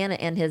Santa Anna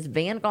and his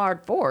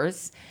vanguard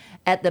force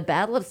at the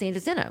Battle of San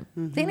Jacinto.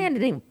 Santa Anna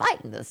didn't even fight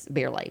in this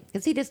barely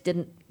because he just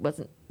didn't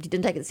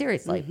take it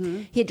seriously.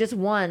 He had just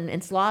won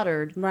and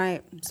slaughtered.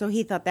 Right. So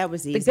he thought that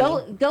was easy.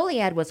 The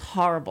Goliad was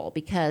horrible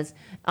because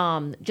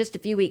just a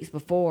few weeks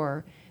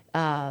before,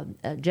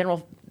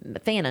 General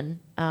Fannin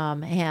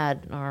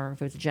or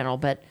if it was a general,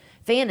 but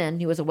Fannin,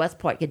 who was a West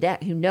Point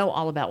cadet who knew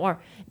all about war,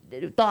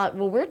 thought,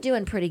 well, we're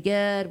doing pretty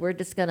good. We're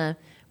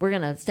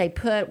gonna stay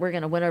put. We're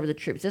gonna win over the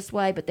troops this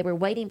way. But they were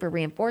waiting for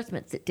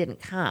reinforcements that didn't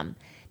come.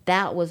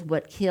 That was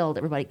what killed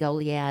everybody at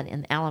Goliad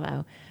and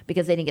Alamo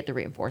because they didn't get the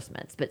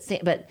reinforcements. But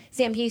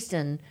Sam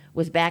Houston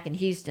was back in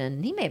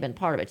Houston. He may have been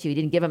part of it, too. He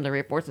didn't give them the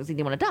reinforcements. He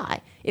didn't want to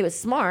die. It was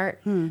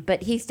smart,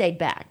 but he stayed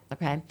back,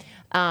 okay?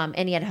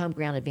 And he had home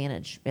ground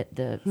advantage at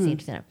the San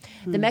Jacinto.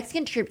 The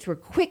Mexican troops were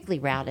quickly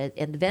routed,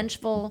 and the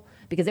vengeful,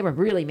 because they were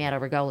really mad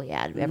over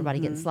Goliad,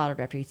 everybody getting slaughtered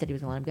after he said he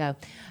was going to let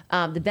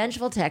them go. The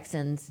vengeful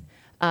Texans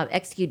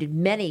executed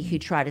many who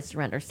tried to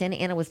surrender. Santa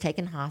Anna was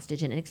taken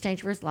hostage, and in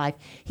exchange for his life,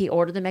 he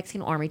ordered the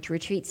Mexican army to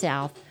retreat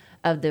south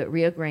of the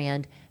Rio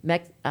Grande.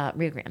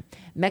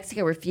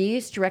 Mexico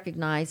refused to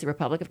recognize the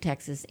Republic of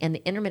Texas, and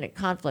the intermittent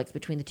conflicts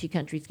between the two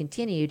countries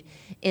continued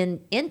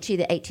into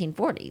the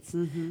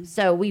 1840s.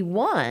 So we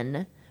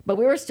won, But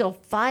we were still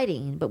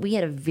fighting, but we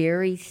had a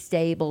very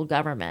stable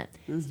government.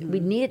 We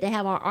needed to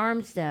have our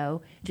arms,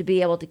 though, to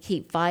be able to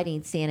keep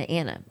fighting Santa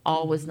Anna.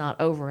 All was not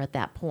over at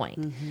that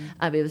point.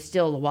 It was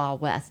still the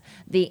Wild West.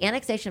 The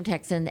annexation of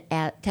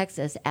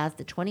Texas as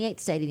the 28th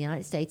state of the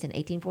United States in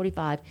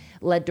 1845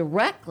 led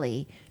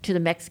directly to the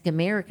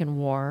Mexican-American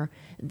War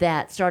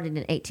that started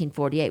in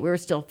 1848. We were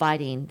still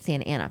fighting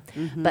Santa Anna.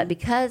 But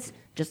because,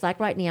 just like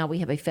right now, we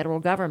have a federal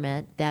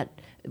government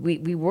that we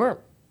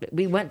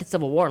went to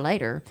civil war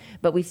later,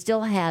 but we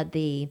still had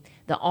the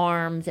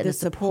arms and the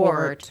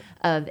support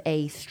of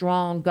a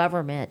strong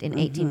government in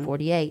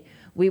 1848.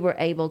 We were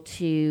able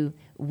to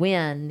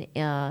win,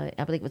 I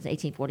believe it was in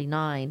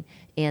 1849,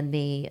 in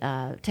the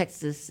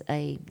Texas,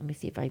 let me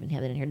see if I even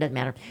have that in here, it doesn't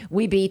matter.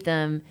 We beat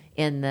them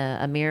in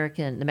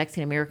the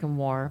Mexican-American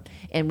War,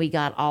 and we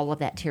got all of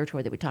that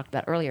territory that we talked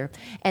about earlier.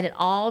 And it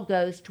all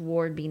goes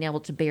toward being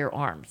able to bear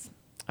arms.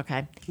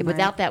 Okay. Right.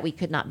 Without that, we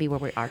could not be where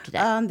we are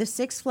today. The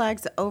Six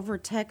Flags over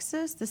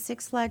Texas, the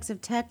Six Flags of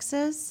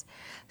Texas,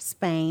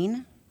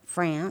 Spain,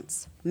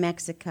 France,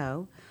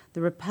 Mexico, the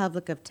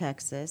Republic of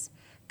Texas,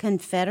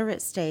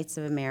 Confederate States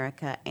of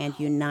America, and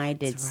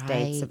United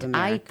States of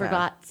America. I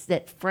forgot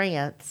that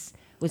France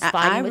was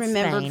fighting with Spain.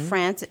 I remembered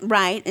France,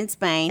 right, in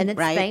Spain. And then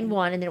Spain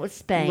won, and then it was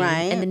Spain.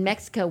 Right. And then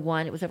Mexico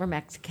won. It was over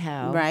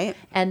Mexico. Right.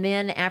 And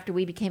then after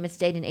we became a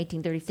state in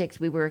 1836,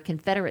 we were a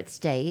Confederate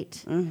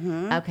state.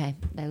 Okay,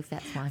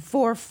 that's fine.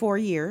 For 4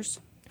 years.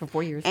 For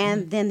 4 years.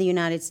 And then the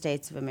United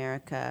States of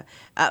America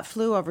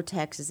flew over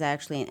Texas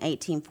actually in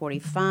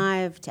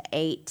 1845 to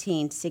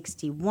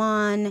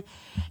 1861,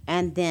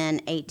 and then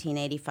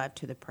 1885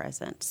 to the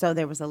present. So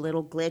there was a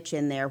little glitch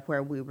in there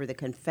where we were the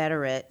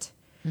Confederate.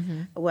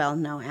 Well,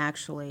 no,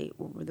 actually,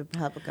 we were the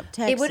Republic of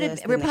Texas. It would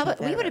have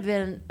we would have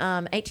been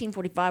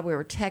 1845. We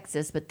were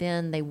Texas, but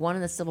then they won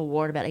in the Civil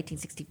War in about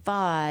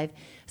 1865.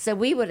 So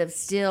we would have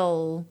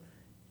still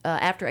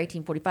after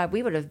 1845.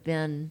 We would have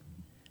been.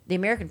 The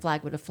American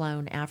flag would have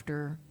flown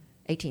after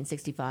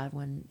 1865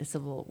 when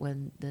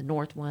the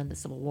North won the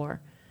Civil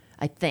War,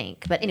 I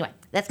think. But anyway,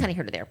 that's kind of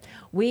here to there.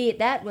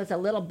 That was a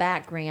little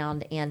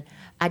background, and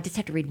I just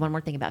have to read one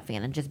more thing about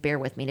Fannin. Just bear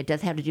with me. And it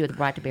does have to do with the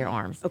right to bear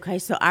arms. Okay,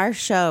 so our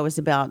show is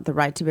about the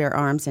right to bear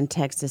arms in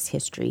Texas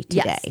history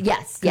today.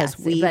 Yes. Because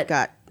we've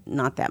got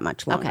not that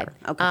much longer.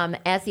 Okay.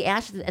 As the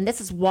ashes, and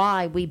this is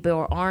why we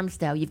bore arms,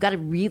 though. You've got to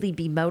really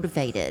be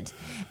motivated,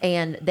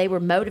 and they were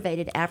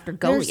motivated after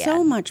Goliad. There's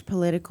so much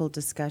political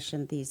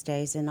discussion these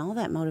days, and all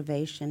that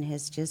motivation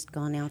has just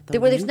gone out the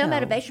window. There's no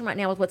motivation right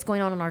now with what's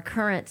going on in our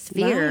current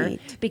sphere,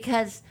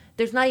 because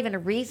there's not even a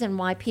reason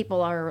why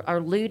people are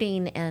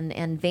looting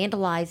and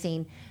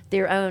vandalizing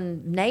their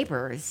own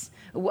neighbors.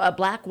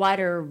 Black, white,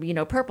 or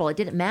purple, it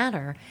didn't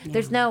matter.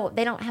 Yeah.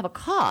 They don't have a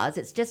cause.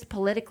 It's just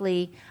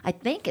politically. I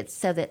think it's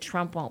so that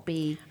Trump won't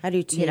be. I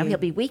do too. He'll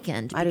be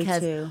weakened. I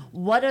because do too.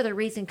 What other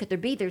reason could there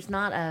be? There's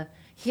not a.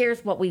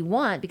 Here's what we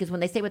want, because when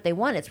they say what they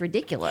want, it's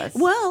ridiculous.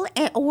 Well,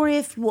 or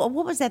if, what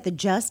was that, the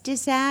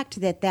Justice Act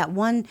that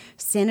one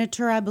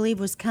senator, I believe,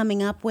 was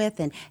coming up with,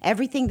 and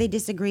everything they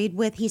disagreed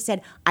with, he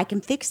said, I can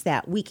fix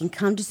that. We can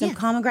come to some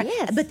common ground.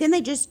 Yes. But then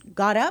they just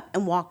got up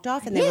and walked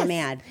off, and they were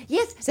mad.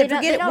 Yes. So they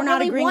don't we're not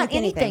really agreeing want with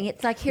anything.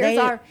 It's like, here's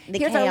our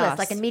chaos. list,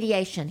 like in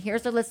mediation.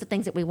 Here's the list of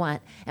things that we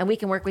want, and we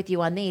can work with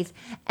you on these.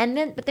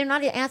 But they're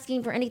not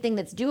asking for anything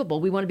that's doable.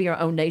 We want to be our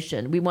own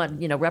nation. We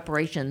want,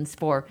 reparations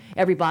for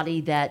everybody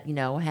that,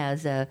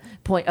 has a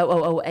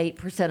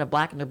 0.0008% of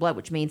black in their blood,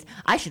 which means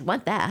I should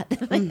want that.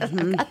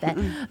 I've got that.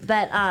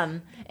 But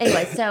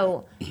anyway,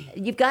 so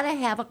you've got to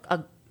have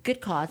a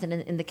good cause. And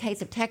in the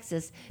case of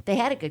Texas, they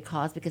had a good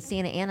cause because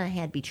Santa Anna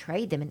had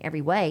betrayed them in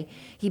every way.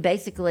 He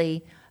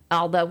basically,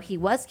 although he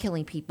was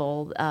killing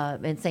people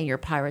and saying you're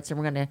pirates and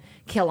we're going to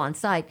kill on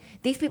sight,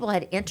 these people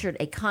had entered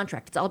a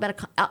contract. It's all about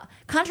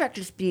contract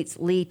disputes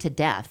lead to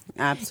death.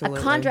 Absolutely.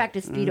 A contract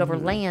dispute over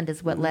land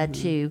is what led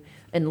to,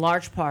 in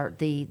large part,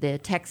 the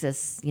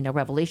Texas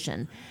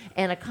Revolution,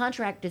 and a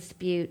contract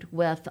dispute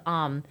with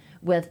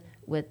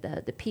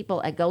the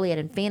people at Goliad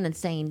and Fannin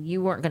saying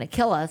you weren't going to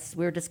kill us.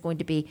 We're just going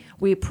to be.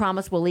 We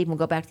promise we'll leave and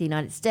we'll go back to the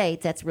United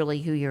States. That's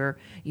really who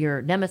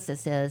your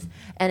nemesis is.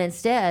 And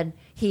instead,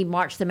 he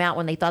marched them out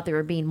when they thought they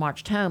were being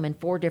marched home in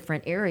 4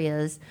 different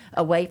areas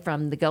away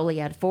from the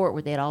Goliad fort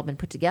where they had all been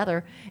put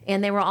together,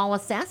 and they were all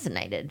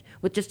assassinated,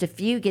 with just a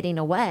few getting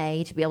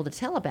away to be able to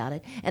tell about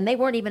it. And they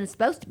weren't even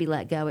supposed to be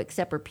let go,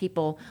 except for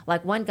people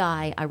like one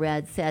guy I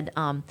read said.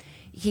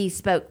 He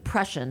spoke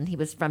Prussian. He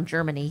was from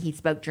Germany. He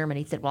spoke German.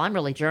 He said, well, I'm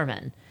really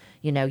German.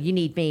 You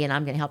need me and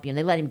I'm going to help you. And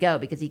they let him go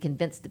because he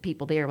convinced the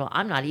people there, well,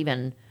 I'm not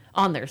even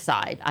on their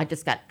side. I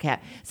just got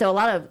capped. So a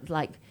lot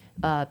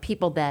of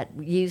people that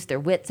used their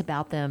wits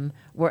about them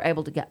were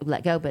able to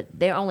let go, but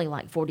they're only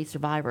like 40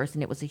 survivors,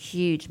 and it was a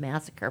huge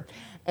massacre.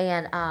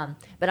 And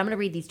but I'm going to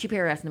read these 2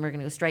 paragraphs, and then we're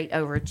going to go straight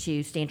over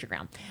to Stand Your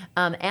Ground.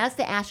 As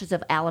the ashes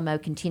of Alamo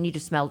continued to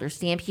smolder,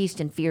 Sam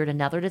Houston feared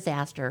another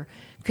disaster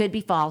could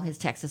befall his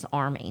Texas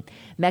army.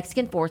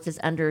 Mexican forces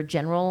under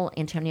General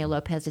Antonio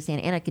Lopez de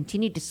Santa Anna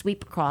continued to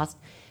sweep across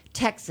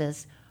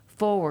Texas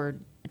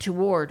forward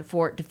toward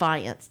Fort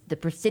Defiance. The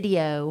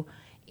Presidio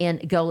in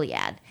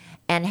Goliad,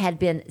 and had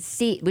been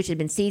which had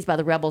been seized by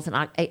the rebels in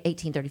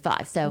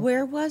 1835. So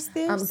where was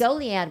this?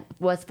 Goliad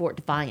was Fort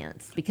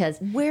Defiance because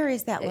where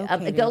is that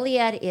located?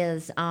 Goliad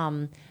is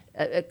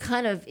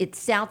kind of, it's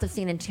south of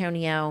San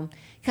Antonio,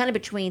 kind of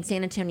between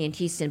San Antonio and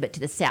Houston, but to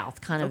the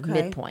south, kind of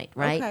midpoint,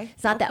 right? Okay.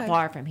 It's not that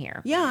far from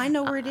here. Yeah, I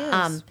know where it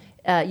is.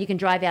 You can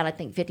drive out, I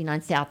think,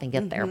 59 South and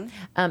get there.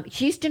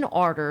 Houston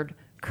ordered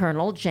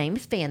Colonel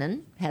James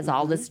Fannin, has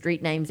all the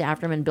street names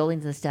after him and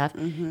buildings and stuff,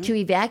 to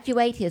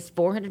evacuate his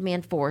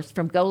 400-man force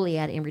from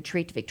Goliad and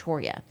retreat to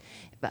Victoria.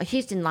 But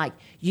Houston,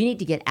 you need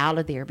to get out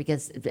of there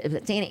because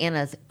Santa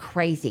Anna's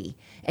crazy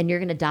and you're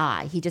going to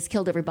die. He just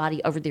killed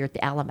everybody over there at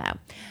the Alamo.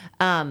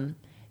 And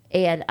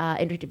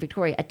retreat to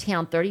Victoria, a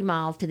town 30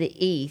 miles to the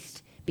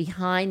east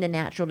behind the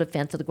natural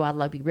defense of the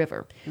Guadalupe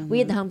River. We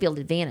had the home field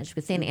advantage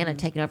because Santa Anna had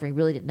taken over and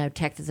really didn't know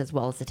Texas as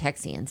well as the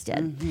Texians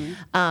did.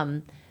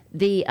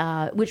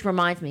 Which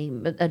reminds me,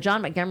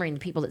 John Montgomery and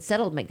the people that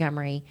settled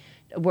Montgomery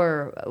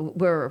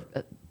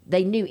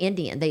they knew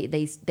Indian.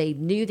 They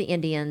knew the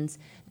Indians.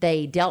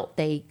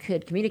 They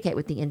could communicate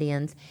with the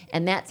Indians,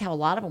 and that's how a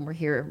lot of them were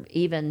here.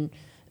 Even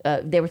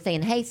they were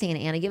saying, "Hey, Santa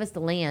Anna, give us the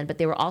land," but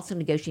they were also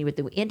negotiating with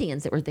the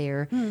Indians that were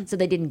there, so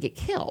they didn't get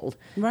killed.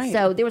 Right.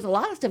 So there was a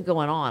lot of stuff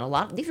going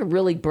on. These were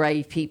really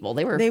brave people.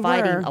 They were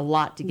fighting a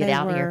lot to get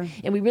out here,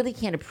 and we really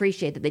can't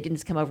appreciate that they didn't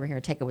just come over here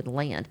and take over the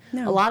land.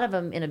 No. A lot of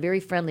them, in a very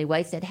friendly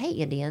way, said, "Hey,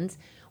 Indians,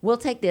 we'll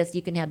take this,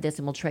 you can have this,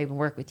 and we'll trade and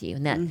work with you."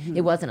 And that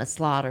it wasn't a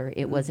slaughter,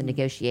 it was a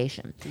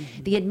negotiation.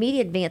 The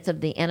immediate advance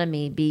of the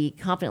enemy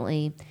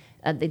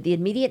the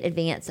immediate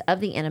advance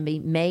of the enemy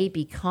may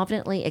be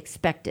confidently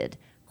expected,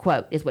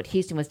 quote, is what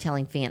Houston was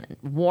telling Fannin,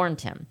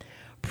 warned him.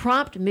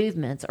 Prompt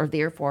movements are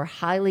therefore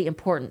highly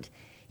important.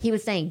 He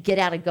was saying, get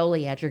out of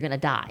Goliad, you're going to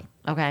die,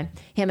 okay?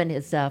 Him and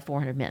his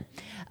 400 men.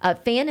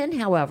 Fannin,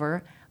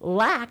 however,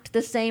 lacked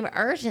the same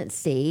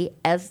urgency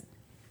as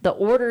the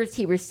orders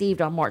he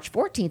received on March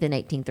 14th in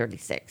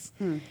 1836.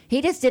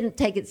 He just didn't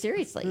take it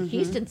seriously.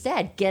 Houston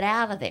said, get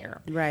out of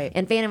there. Right.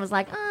 And Fannin was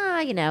like,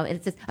 and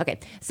it's just, okay.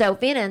 So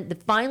Fannin, the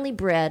finely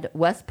bred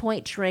West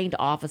Point trained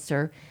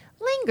officer,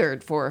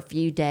 lingered for a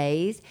few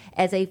days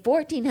as a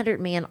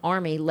 1,400-man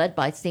army led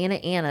by Santa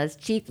Anna's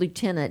Chief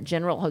Lieutenant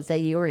General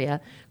Jose Urrea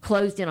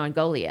closed in on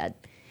Goliad.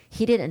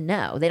 He didn't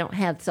know. They don't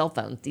have cell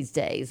phones these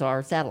days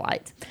or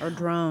satellites. Or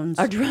drones.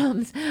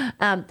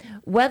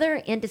 Whether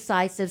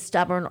indecisive,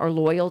 stubborn, or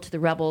loyal to the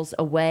rebels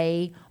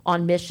away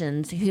on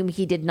missions whom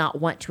he did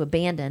not want to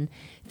abandon,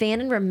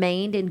 Fannin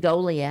remained in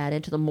Goliad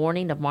until the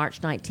morning of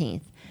March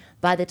 19th.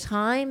 By the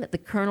time the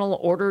colonel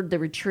ordered the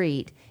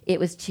retreat, it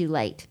was too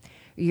late.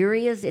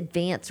 Urrea's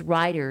advance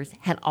riders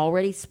had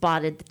already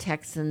spotted the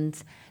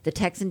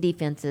Texan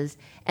defenses,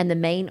 and the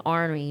main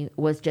army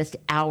was just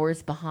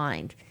hours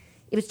behind.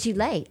 It was too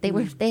late. They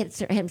had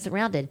him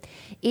surrounded.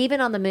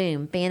 Even on the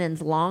moon,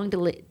 Fannin's long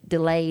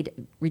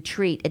delayed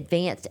retreat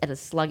advanced at a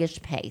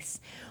sluggish pace.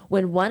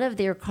 When one of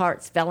their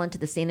carts fell into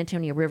the San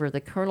Antonio River,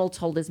 the colonel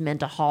told his men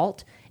to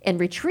halt and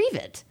retrieve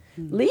it.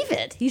 Leave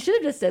it. He should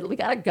have just said, we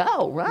got to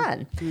go,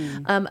 run.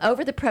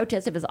 Over the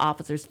protest of his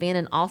officers,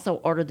 Fannin also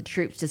ordered the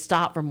troops to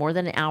stop for more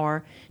than an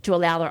hour to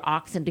allow their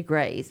oxen to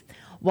graze.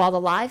 While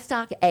the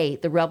livestock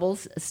ate, the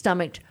rebels'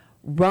 stomachs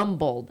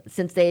rumbled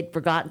since they had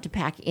forgotten to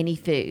pack any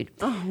food.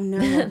 Oh,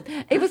 no.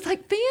 It was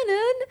like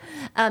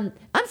Fannin.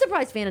 I'm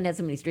surprised Fannin had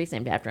so many streets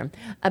named after him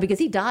because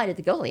he died at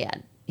the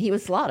Goliad. He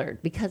was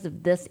slaughtered because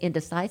of this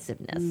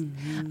indecisiveness.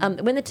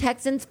 When the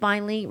Texans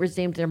finally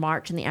resumed their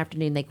march in the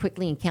afternoon, they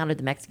quickly encountered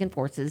the Mexican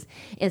forces.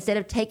 Instead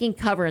of taking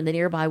cover in the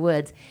nearby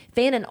woods,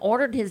 Fannin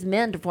ordered his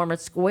men to form a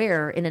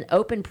square in an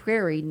open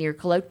prairie near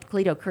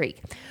Colito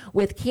Creek.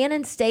 With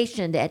cannon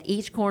stationed at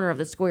each corner of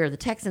the square, the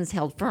Texans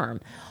held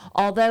firm.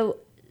 Although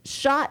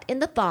shot in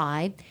the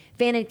thigh,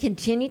 Fannin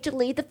continued to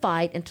lead the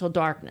fight until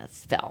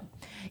darkness fell.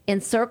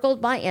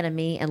 Encircled by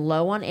enemy and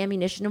low on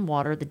ammunition and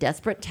water, the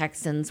desperate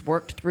Texans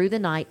worked through the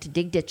night to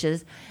dig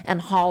ditches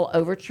and haul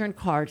overturned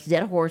carts,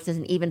 dead horses,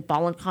 and even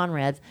fallen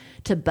comrades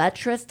to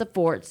buttress the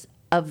forts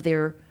of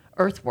their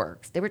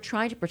earthworks. They were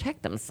trying to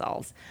protect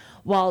themselves.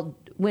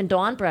 When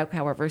dawn broke,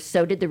 however,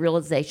 so did the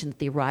realization that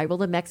the arrival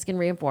of the Mexican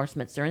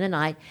reinforcements during the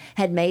night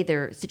had made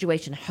their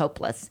situation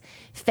hopeless.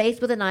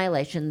 Faced with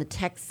annihilation, the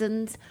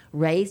Texans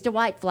raised a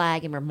white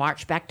flag and were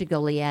marched back to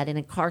Goliad and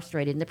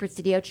incarcerated in the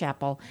Presidio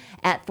Chapel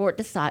at Fort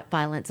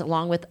Defiance,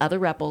 along with other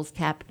rebels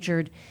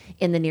captured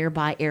in the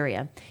nearby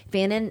area.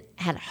 Fannin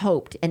had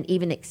hoped and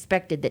even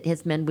expected that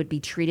his men would be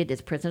treated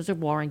as prisoners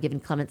of war and given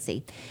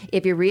clemency.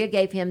 If Urrea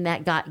gave him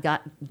that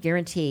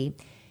guarantee,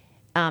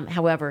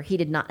 however, he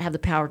did not have the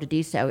power to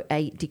do so.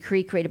 A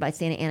decree created by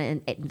Santa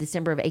Anna in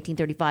December of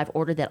 1835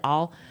 ordered that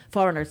all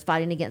foreigners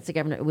fighting against the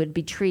government would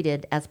be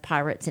treated as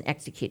pirates and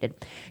executed.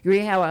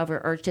 Urrea, however,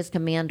 urged his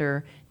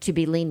commander to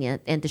be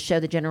lenient and to show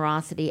the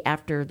generosity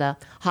after the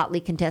hotly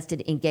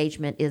contested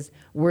engagement is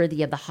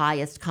worthy of the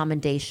highest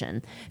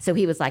commendation. So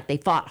he was like, they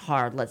fought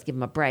hard, let's give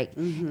them a break.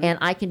 And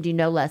I can do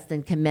no less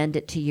than commend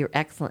it to your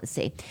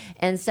excellency.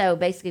 And so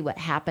basically what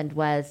happened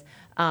was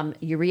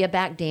Urrea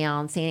backed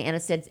down. Santa Anna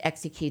said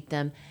execute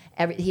them.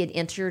 he had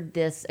entered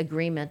this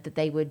agreement that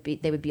they would be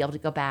able to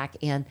go back,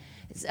 and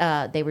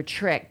they were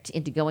tricked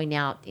into going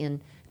out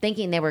in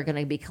thinking they were going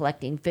to be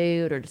collecting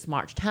food or just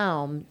marched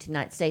home to the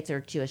United States or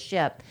to a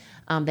ship.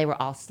 They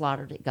were all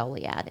slaughtered at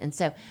Goliad. And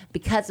so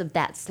because of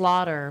that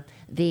slaughter,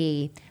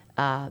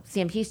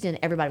 Sam Houston,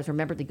 everybody was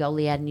remembered the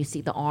Goliad, and you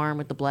see the arm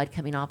with the blood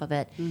coming off of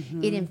it.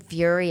 It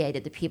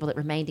infuriated the people that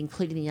remained,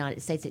 including the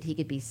United States, that he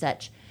could be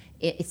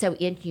so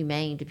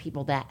inhumane to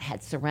people that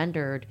had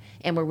surrendered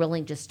and were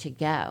willing just to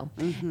go.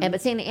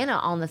 But Santa Anna,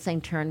 on the same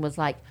turn, was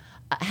like,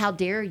 how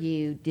dare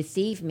you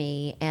deceive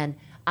me? And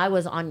I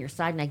was on your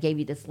side, and I gave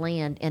you this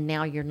land, and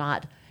now you're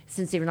not.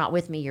 Since you're not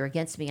with me, you're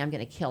against me. I'm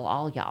going to kill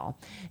all y'all.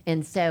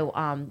 And so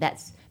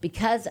that's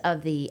because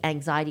of the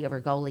anxiety over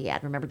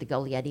Goliad. Remember the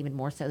Goliad even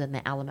more so than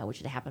the Alamo, which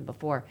had happened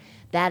before.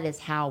 That is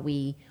how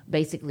we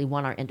basically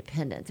won our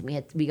independence.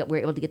 And we were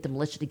able to get the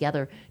militia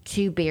together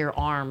to bear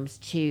arms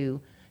to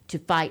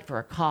fight for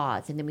a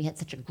cause. And then we had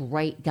such a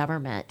great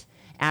government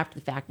after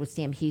the fact with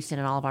Sam Houston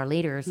and all of our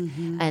leaders,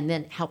 and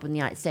then helping the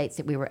United States,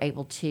 that we were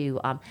able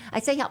to, I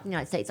say help the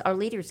United States, our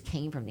leaders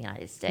came from the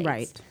United States.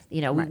 Right.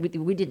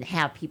 We didn't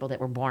have people that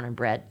were born and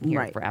bred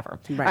here forever.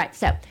 Right. All right,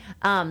 so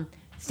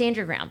stand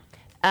your ground.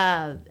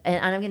 And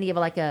I'm going to give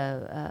like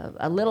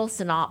a little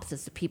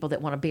synopsis of people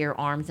that want to bear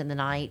arms in the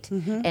night,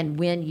 and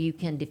when you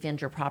can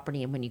defend your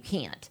property and when you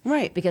can't.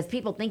 Right. Because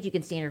people think you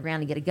can stand your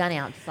ground and get a gun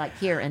out just like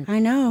here, and I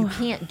know. you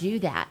can't do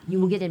that. You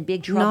will get in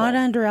big trouble. Not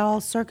under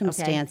all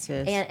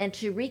circumstances. Okay? And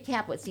to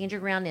recap what stand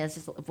your ground is,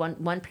 just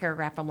one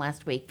paragraph from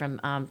last week from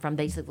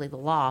basically the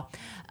law.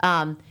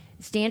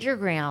 Stand your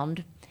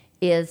ground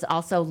is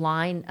also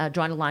drawing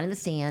a line in the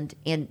sand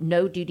and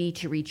no duty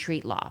to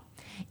retreat law.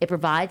 It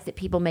provides that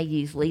people may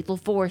use lethal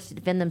force to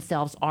defend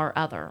themselves or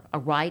other, a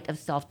right of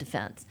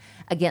self-defense,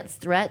 against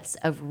threats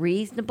of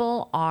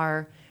reasonable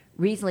or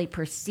reasonably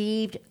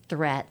perceived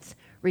threats,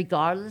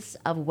 regardless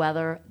of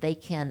whether they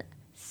can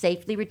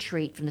safely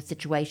retreat from the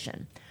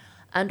situation.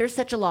 Under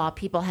such a law,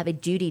 people have a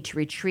duty to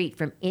retreat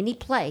from any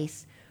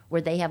place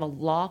where they have a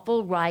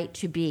lawful right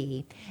to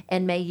be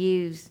and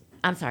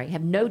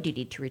have no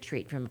duty to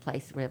retreat from a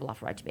place where they have a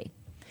lawful right to be,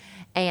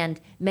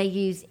 and may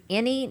use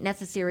any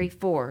necessary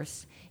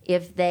force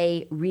if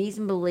they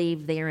reasonably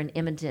believe they are in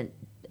imminent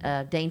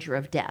danger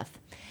of death,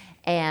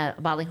 and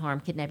bodily harm,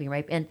 kidnapping,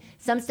 rape. And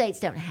some states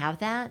don't have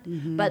that,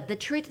 but the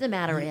truth of the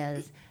matter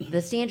is the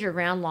stand your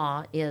ground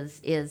law is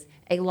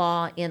a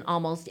law in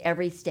almost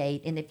every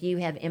state, and if you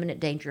have imminent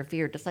danger of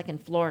fear, just like in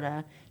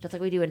Florida, just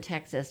like we do in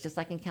Texas, just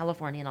like in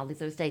California and all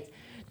these other states,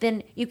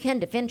 then you can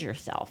defend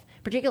yourself,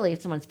 particularly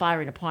if someone's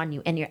firing upon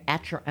you and you're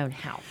at your own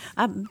house.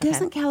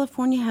 Doesn't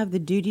California have the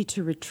duty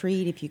to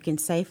retreat if you can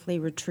safely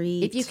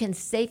retreat? If you can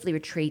safely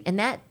retreat, and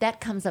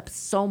that comes up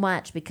so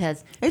much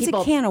because it's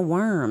a can of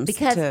worms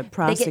to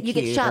prosecute. You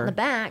get shot in the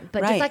back,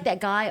 but just like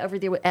that guy over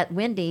there at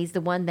Wendy's,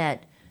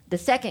 the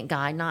second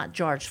guy, not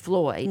George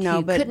Floyd,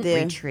 who couldn't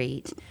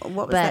retreat.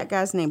 What was that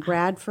guy's name?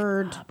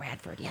 Bradford? Oh,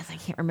 Bradford, yes, I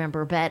can't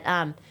remember. But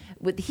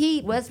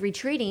he was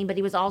retreating, but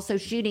he was also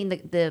shooting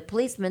the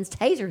policeman's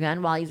taser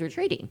gun while he was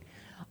retreating.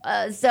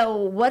 So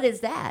what is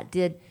that?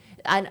 They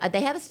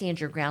have a stand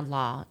your ground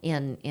law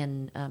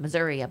in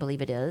Missouri, I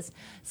believe it is.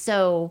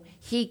 So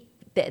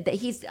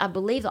I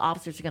believe the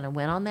officers are going to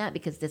win on that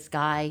because this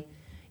guy,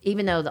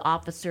 even though the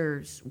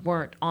officers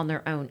weren't in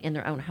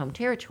their own home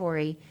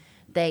territory,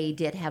 they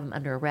did have him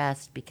under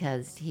arrest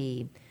because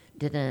he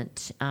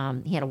didn't.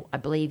 I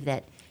believe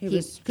that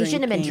he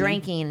shouldn't have been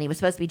drinking, and he was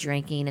supposed to be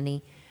drinking, and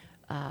he.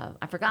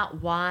 I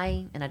forgot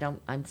why, and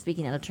I'm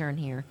speaking out of turn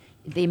here.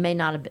 They may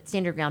not have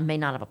stand your ground may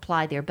not have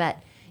applied there,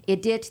 but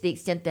it did to the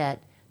extent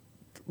that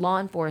law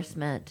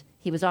enforcement.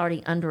 He was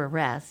already under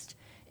arrest,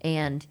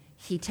 and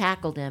he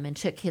tackled him and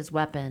took his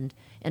weapon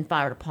and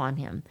fired upon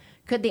him.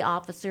 Could the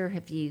officer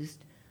have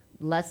used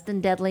less than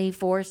deadly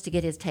force to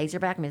get his taser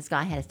back? I mean, this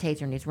guy had his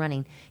taser and he's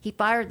running. He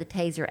fired the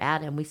taser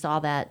at him. We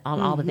saw that on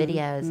all the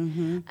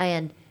videos.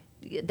 And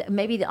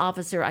maybe the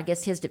officer, I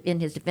guess in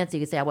his defense, he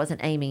could say, I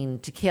wasn't aiming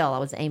to kill. I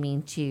was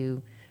aiming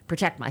to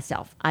protect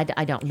myself. I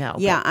don't know.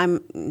 Yeah,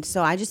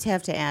 so I just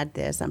have to add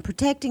this. I'm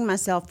protecting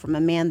myself from a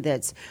man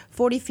that's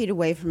 40 feet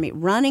away from me,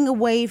 running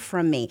away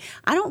from me.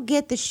 I don't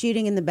get the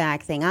shooting in the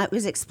back thing. It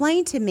was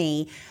explained to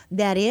me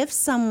that if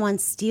someone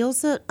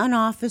steals an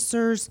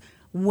officer's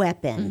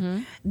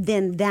weapon,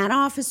 then that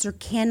officer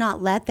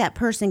cannot let that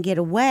person get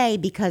away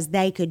because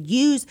they could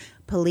use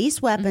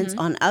police weapons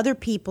on other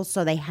people,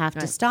 so they have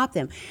to stop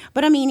them.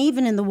 But I mean,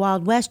 even in the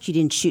Wild West, you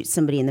didn't shoot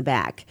somebody in the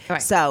back.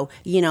 Right. So,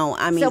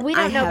 so we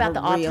don't know about the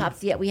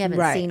autopsy yet. We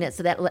haven't seen it,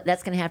 so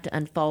that's going to have to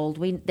unfold.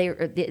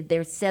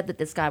 They said that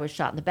this guy was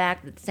shot in the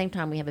back, but at the same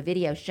time, we have a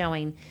video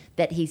showing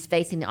that he's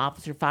facing the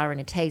officer firing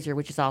a taser,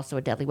 which is also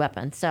a deadly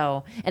weapon.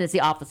 So, and it's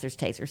the officer's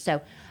taser.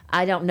 So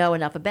I don't know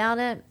enough about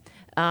it.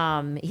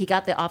 He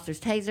got the officer's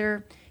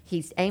taser.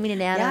 He's aiming it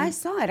at Yeah, him. I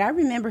saw it. I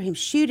remember him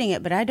shooting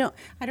it, but I don't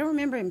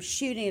remember him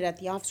shooting it at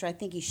the officer. I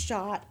think he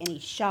shot.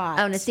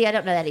 Oh, no, see, I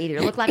don't know that either.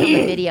 It looked like on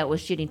the video it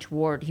was shooting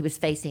toward, he was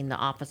facing the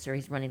officer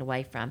he's running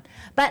away from.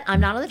 But I'm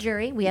not on the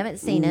jury. We haven't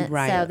seen it,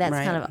 Right, so that's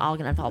right. kind of all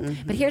going to unfold.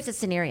 But here's the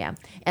scenario,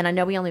 and I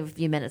know we only have a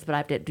few minutes, but I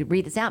have to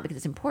read this out because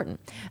it's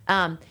important.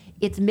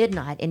 It's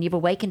midnight, and you've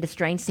awakened to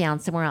strange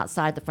sounds somewhere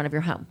outside the front of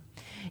your home.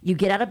 You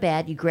get out of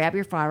bed, you grab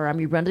your firearm,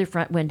 you run to the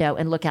front window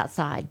and look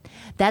outside.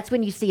 That's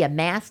when you see a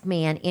masked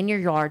man in your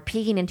yard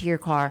peeking into your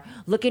car,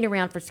 looking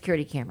around for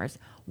security cameras.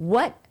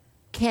 What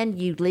can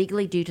you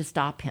legally do to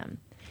stop him?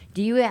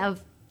 Do you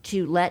have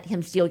to let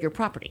him steal your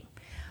property?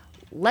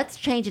 Let's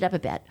change it up a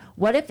bit.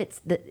 What if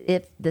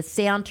if the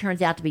sound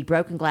turns out to be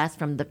broken glass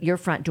from your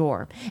front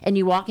door, and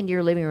you walk into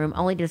your living room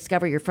only to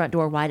discover your front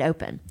door wide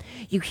open?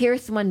 You hear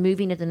someone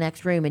moving in the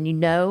next room, and you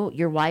know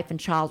your wife and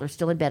child are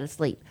still in bed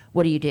asleep.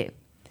 What do?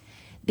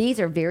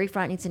 These are very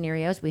frightening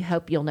scenarios we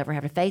hope you'll never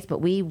have to face,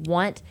 but we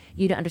want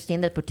you to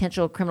understand the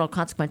potential criminal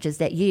consequences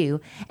that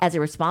you, as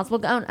a responsible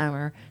gun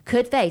owner,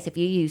 could face if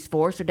you use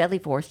force or deadly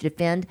force to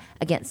defend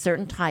against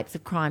certain types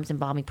of crimes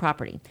involving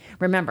property.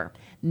 Remember,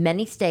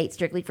 many states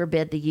strictly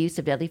forbid the use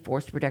of deadly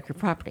force to protect your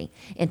property.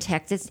 In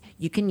Texas,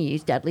 you can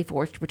use deadly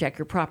force to protect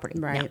your property.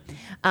 Right.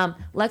 Now,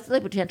 let's look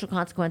at the potential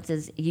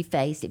consequences you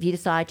face if you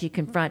decide to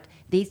confront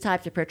these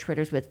types of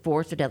perpetrators with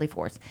force or deadly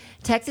force.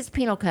 Texas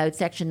Penal Code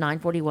Section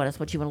 941 is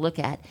what you want to look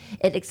at.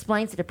 It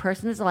explains that a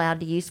person is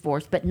allowed to use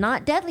force, but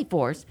not deadly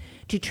force,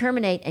 to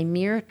terminate a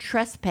mere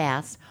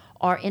trespass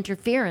or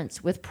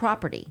interference with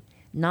property.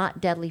 Not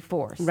deadly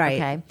force. Right.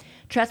 Okay.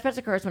 Trespass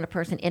occurs when a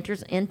person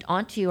enters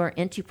onto or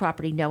into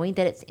property knowing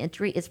that its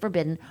entry is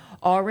forbidden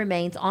or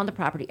remains on the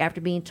property after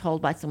being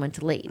told by someone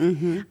to leave.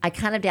 Mm-hmm. I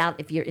kind of doubt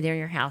if they're in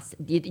your house,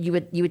 you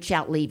would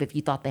shout leave if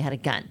you thought they had a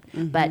gun.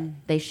 Mm-hmm. But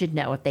they should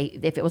know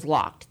if it was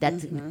locked.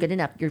 That's good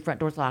enough. Your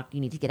front door's locked. You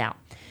need to get out.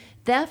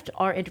 Theft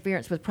or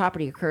interference with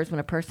property occurs when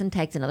a person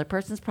takes another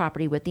person's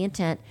property with the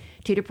intent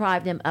to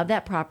deprive them of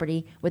that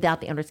property without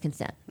the owner's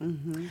consent.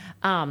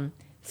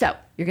 So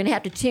you're going to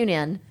have to tune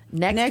in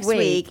next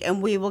week,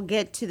 and we will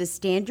get to the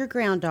Stand Your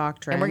Ground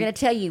Doctrine. And we're going to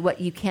tell you what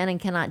you can and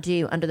cannot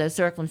do under those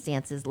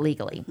circumstances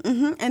legally.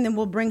 And then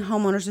we'll bring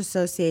Homeowners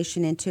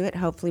Association into it.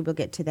 Hopefully we'll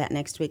get to that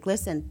next week.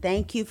 Listen,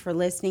 thank you for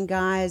listening,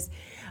 guys.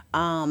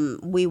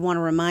 We want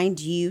to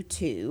remind you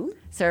to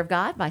serve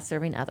God by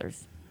serving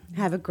others.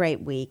 Have a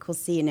great week. We'll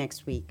see you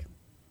next week.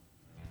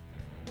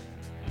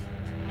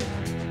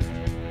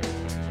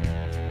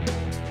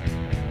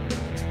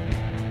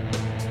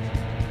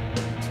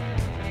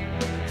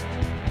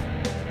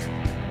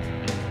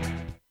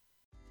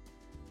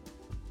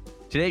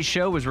 Today's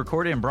show was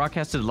recorded and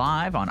broadcasted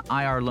live on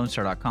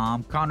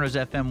irlonestar.com, Conroe's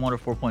FM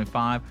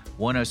 104.5,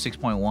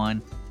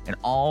 106.1, and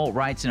all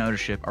rights and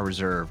ownership are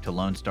reserved to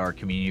Lone Star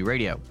Community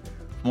Radio.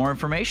 For more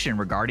information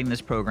regarding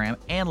this program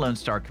and Lone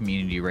Star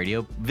Community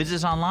Radio, visit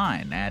us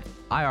online at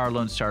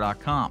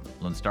irlonestar.com.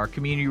 Lone Star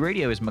Community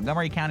Radio is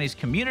Montgomery County's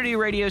community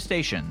radio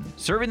station,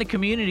 serving the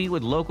community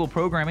with local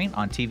programming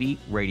on TV,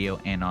 radio,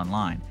 and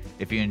online.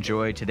 If you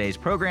enjoyed today's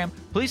program,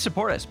 please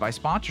support us by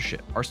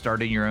sponsorship or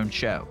starting your own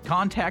show.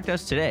 Contact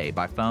us today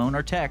by phone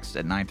or text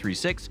at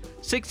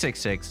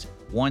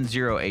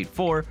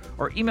 936-666-1084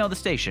 or email the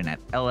station at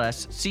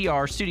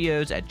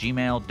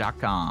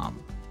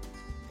lscrstudios@gmail.com.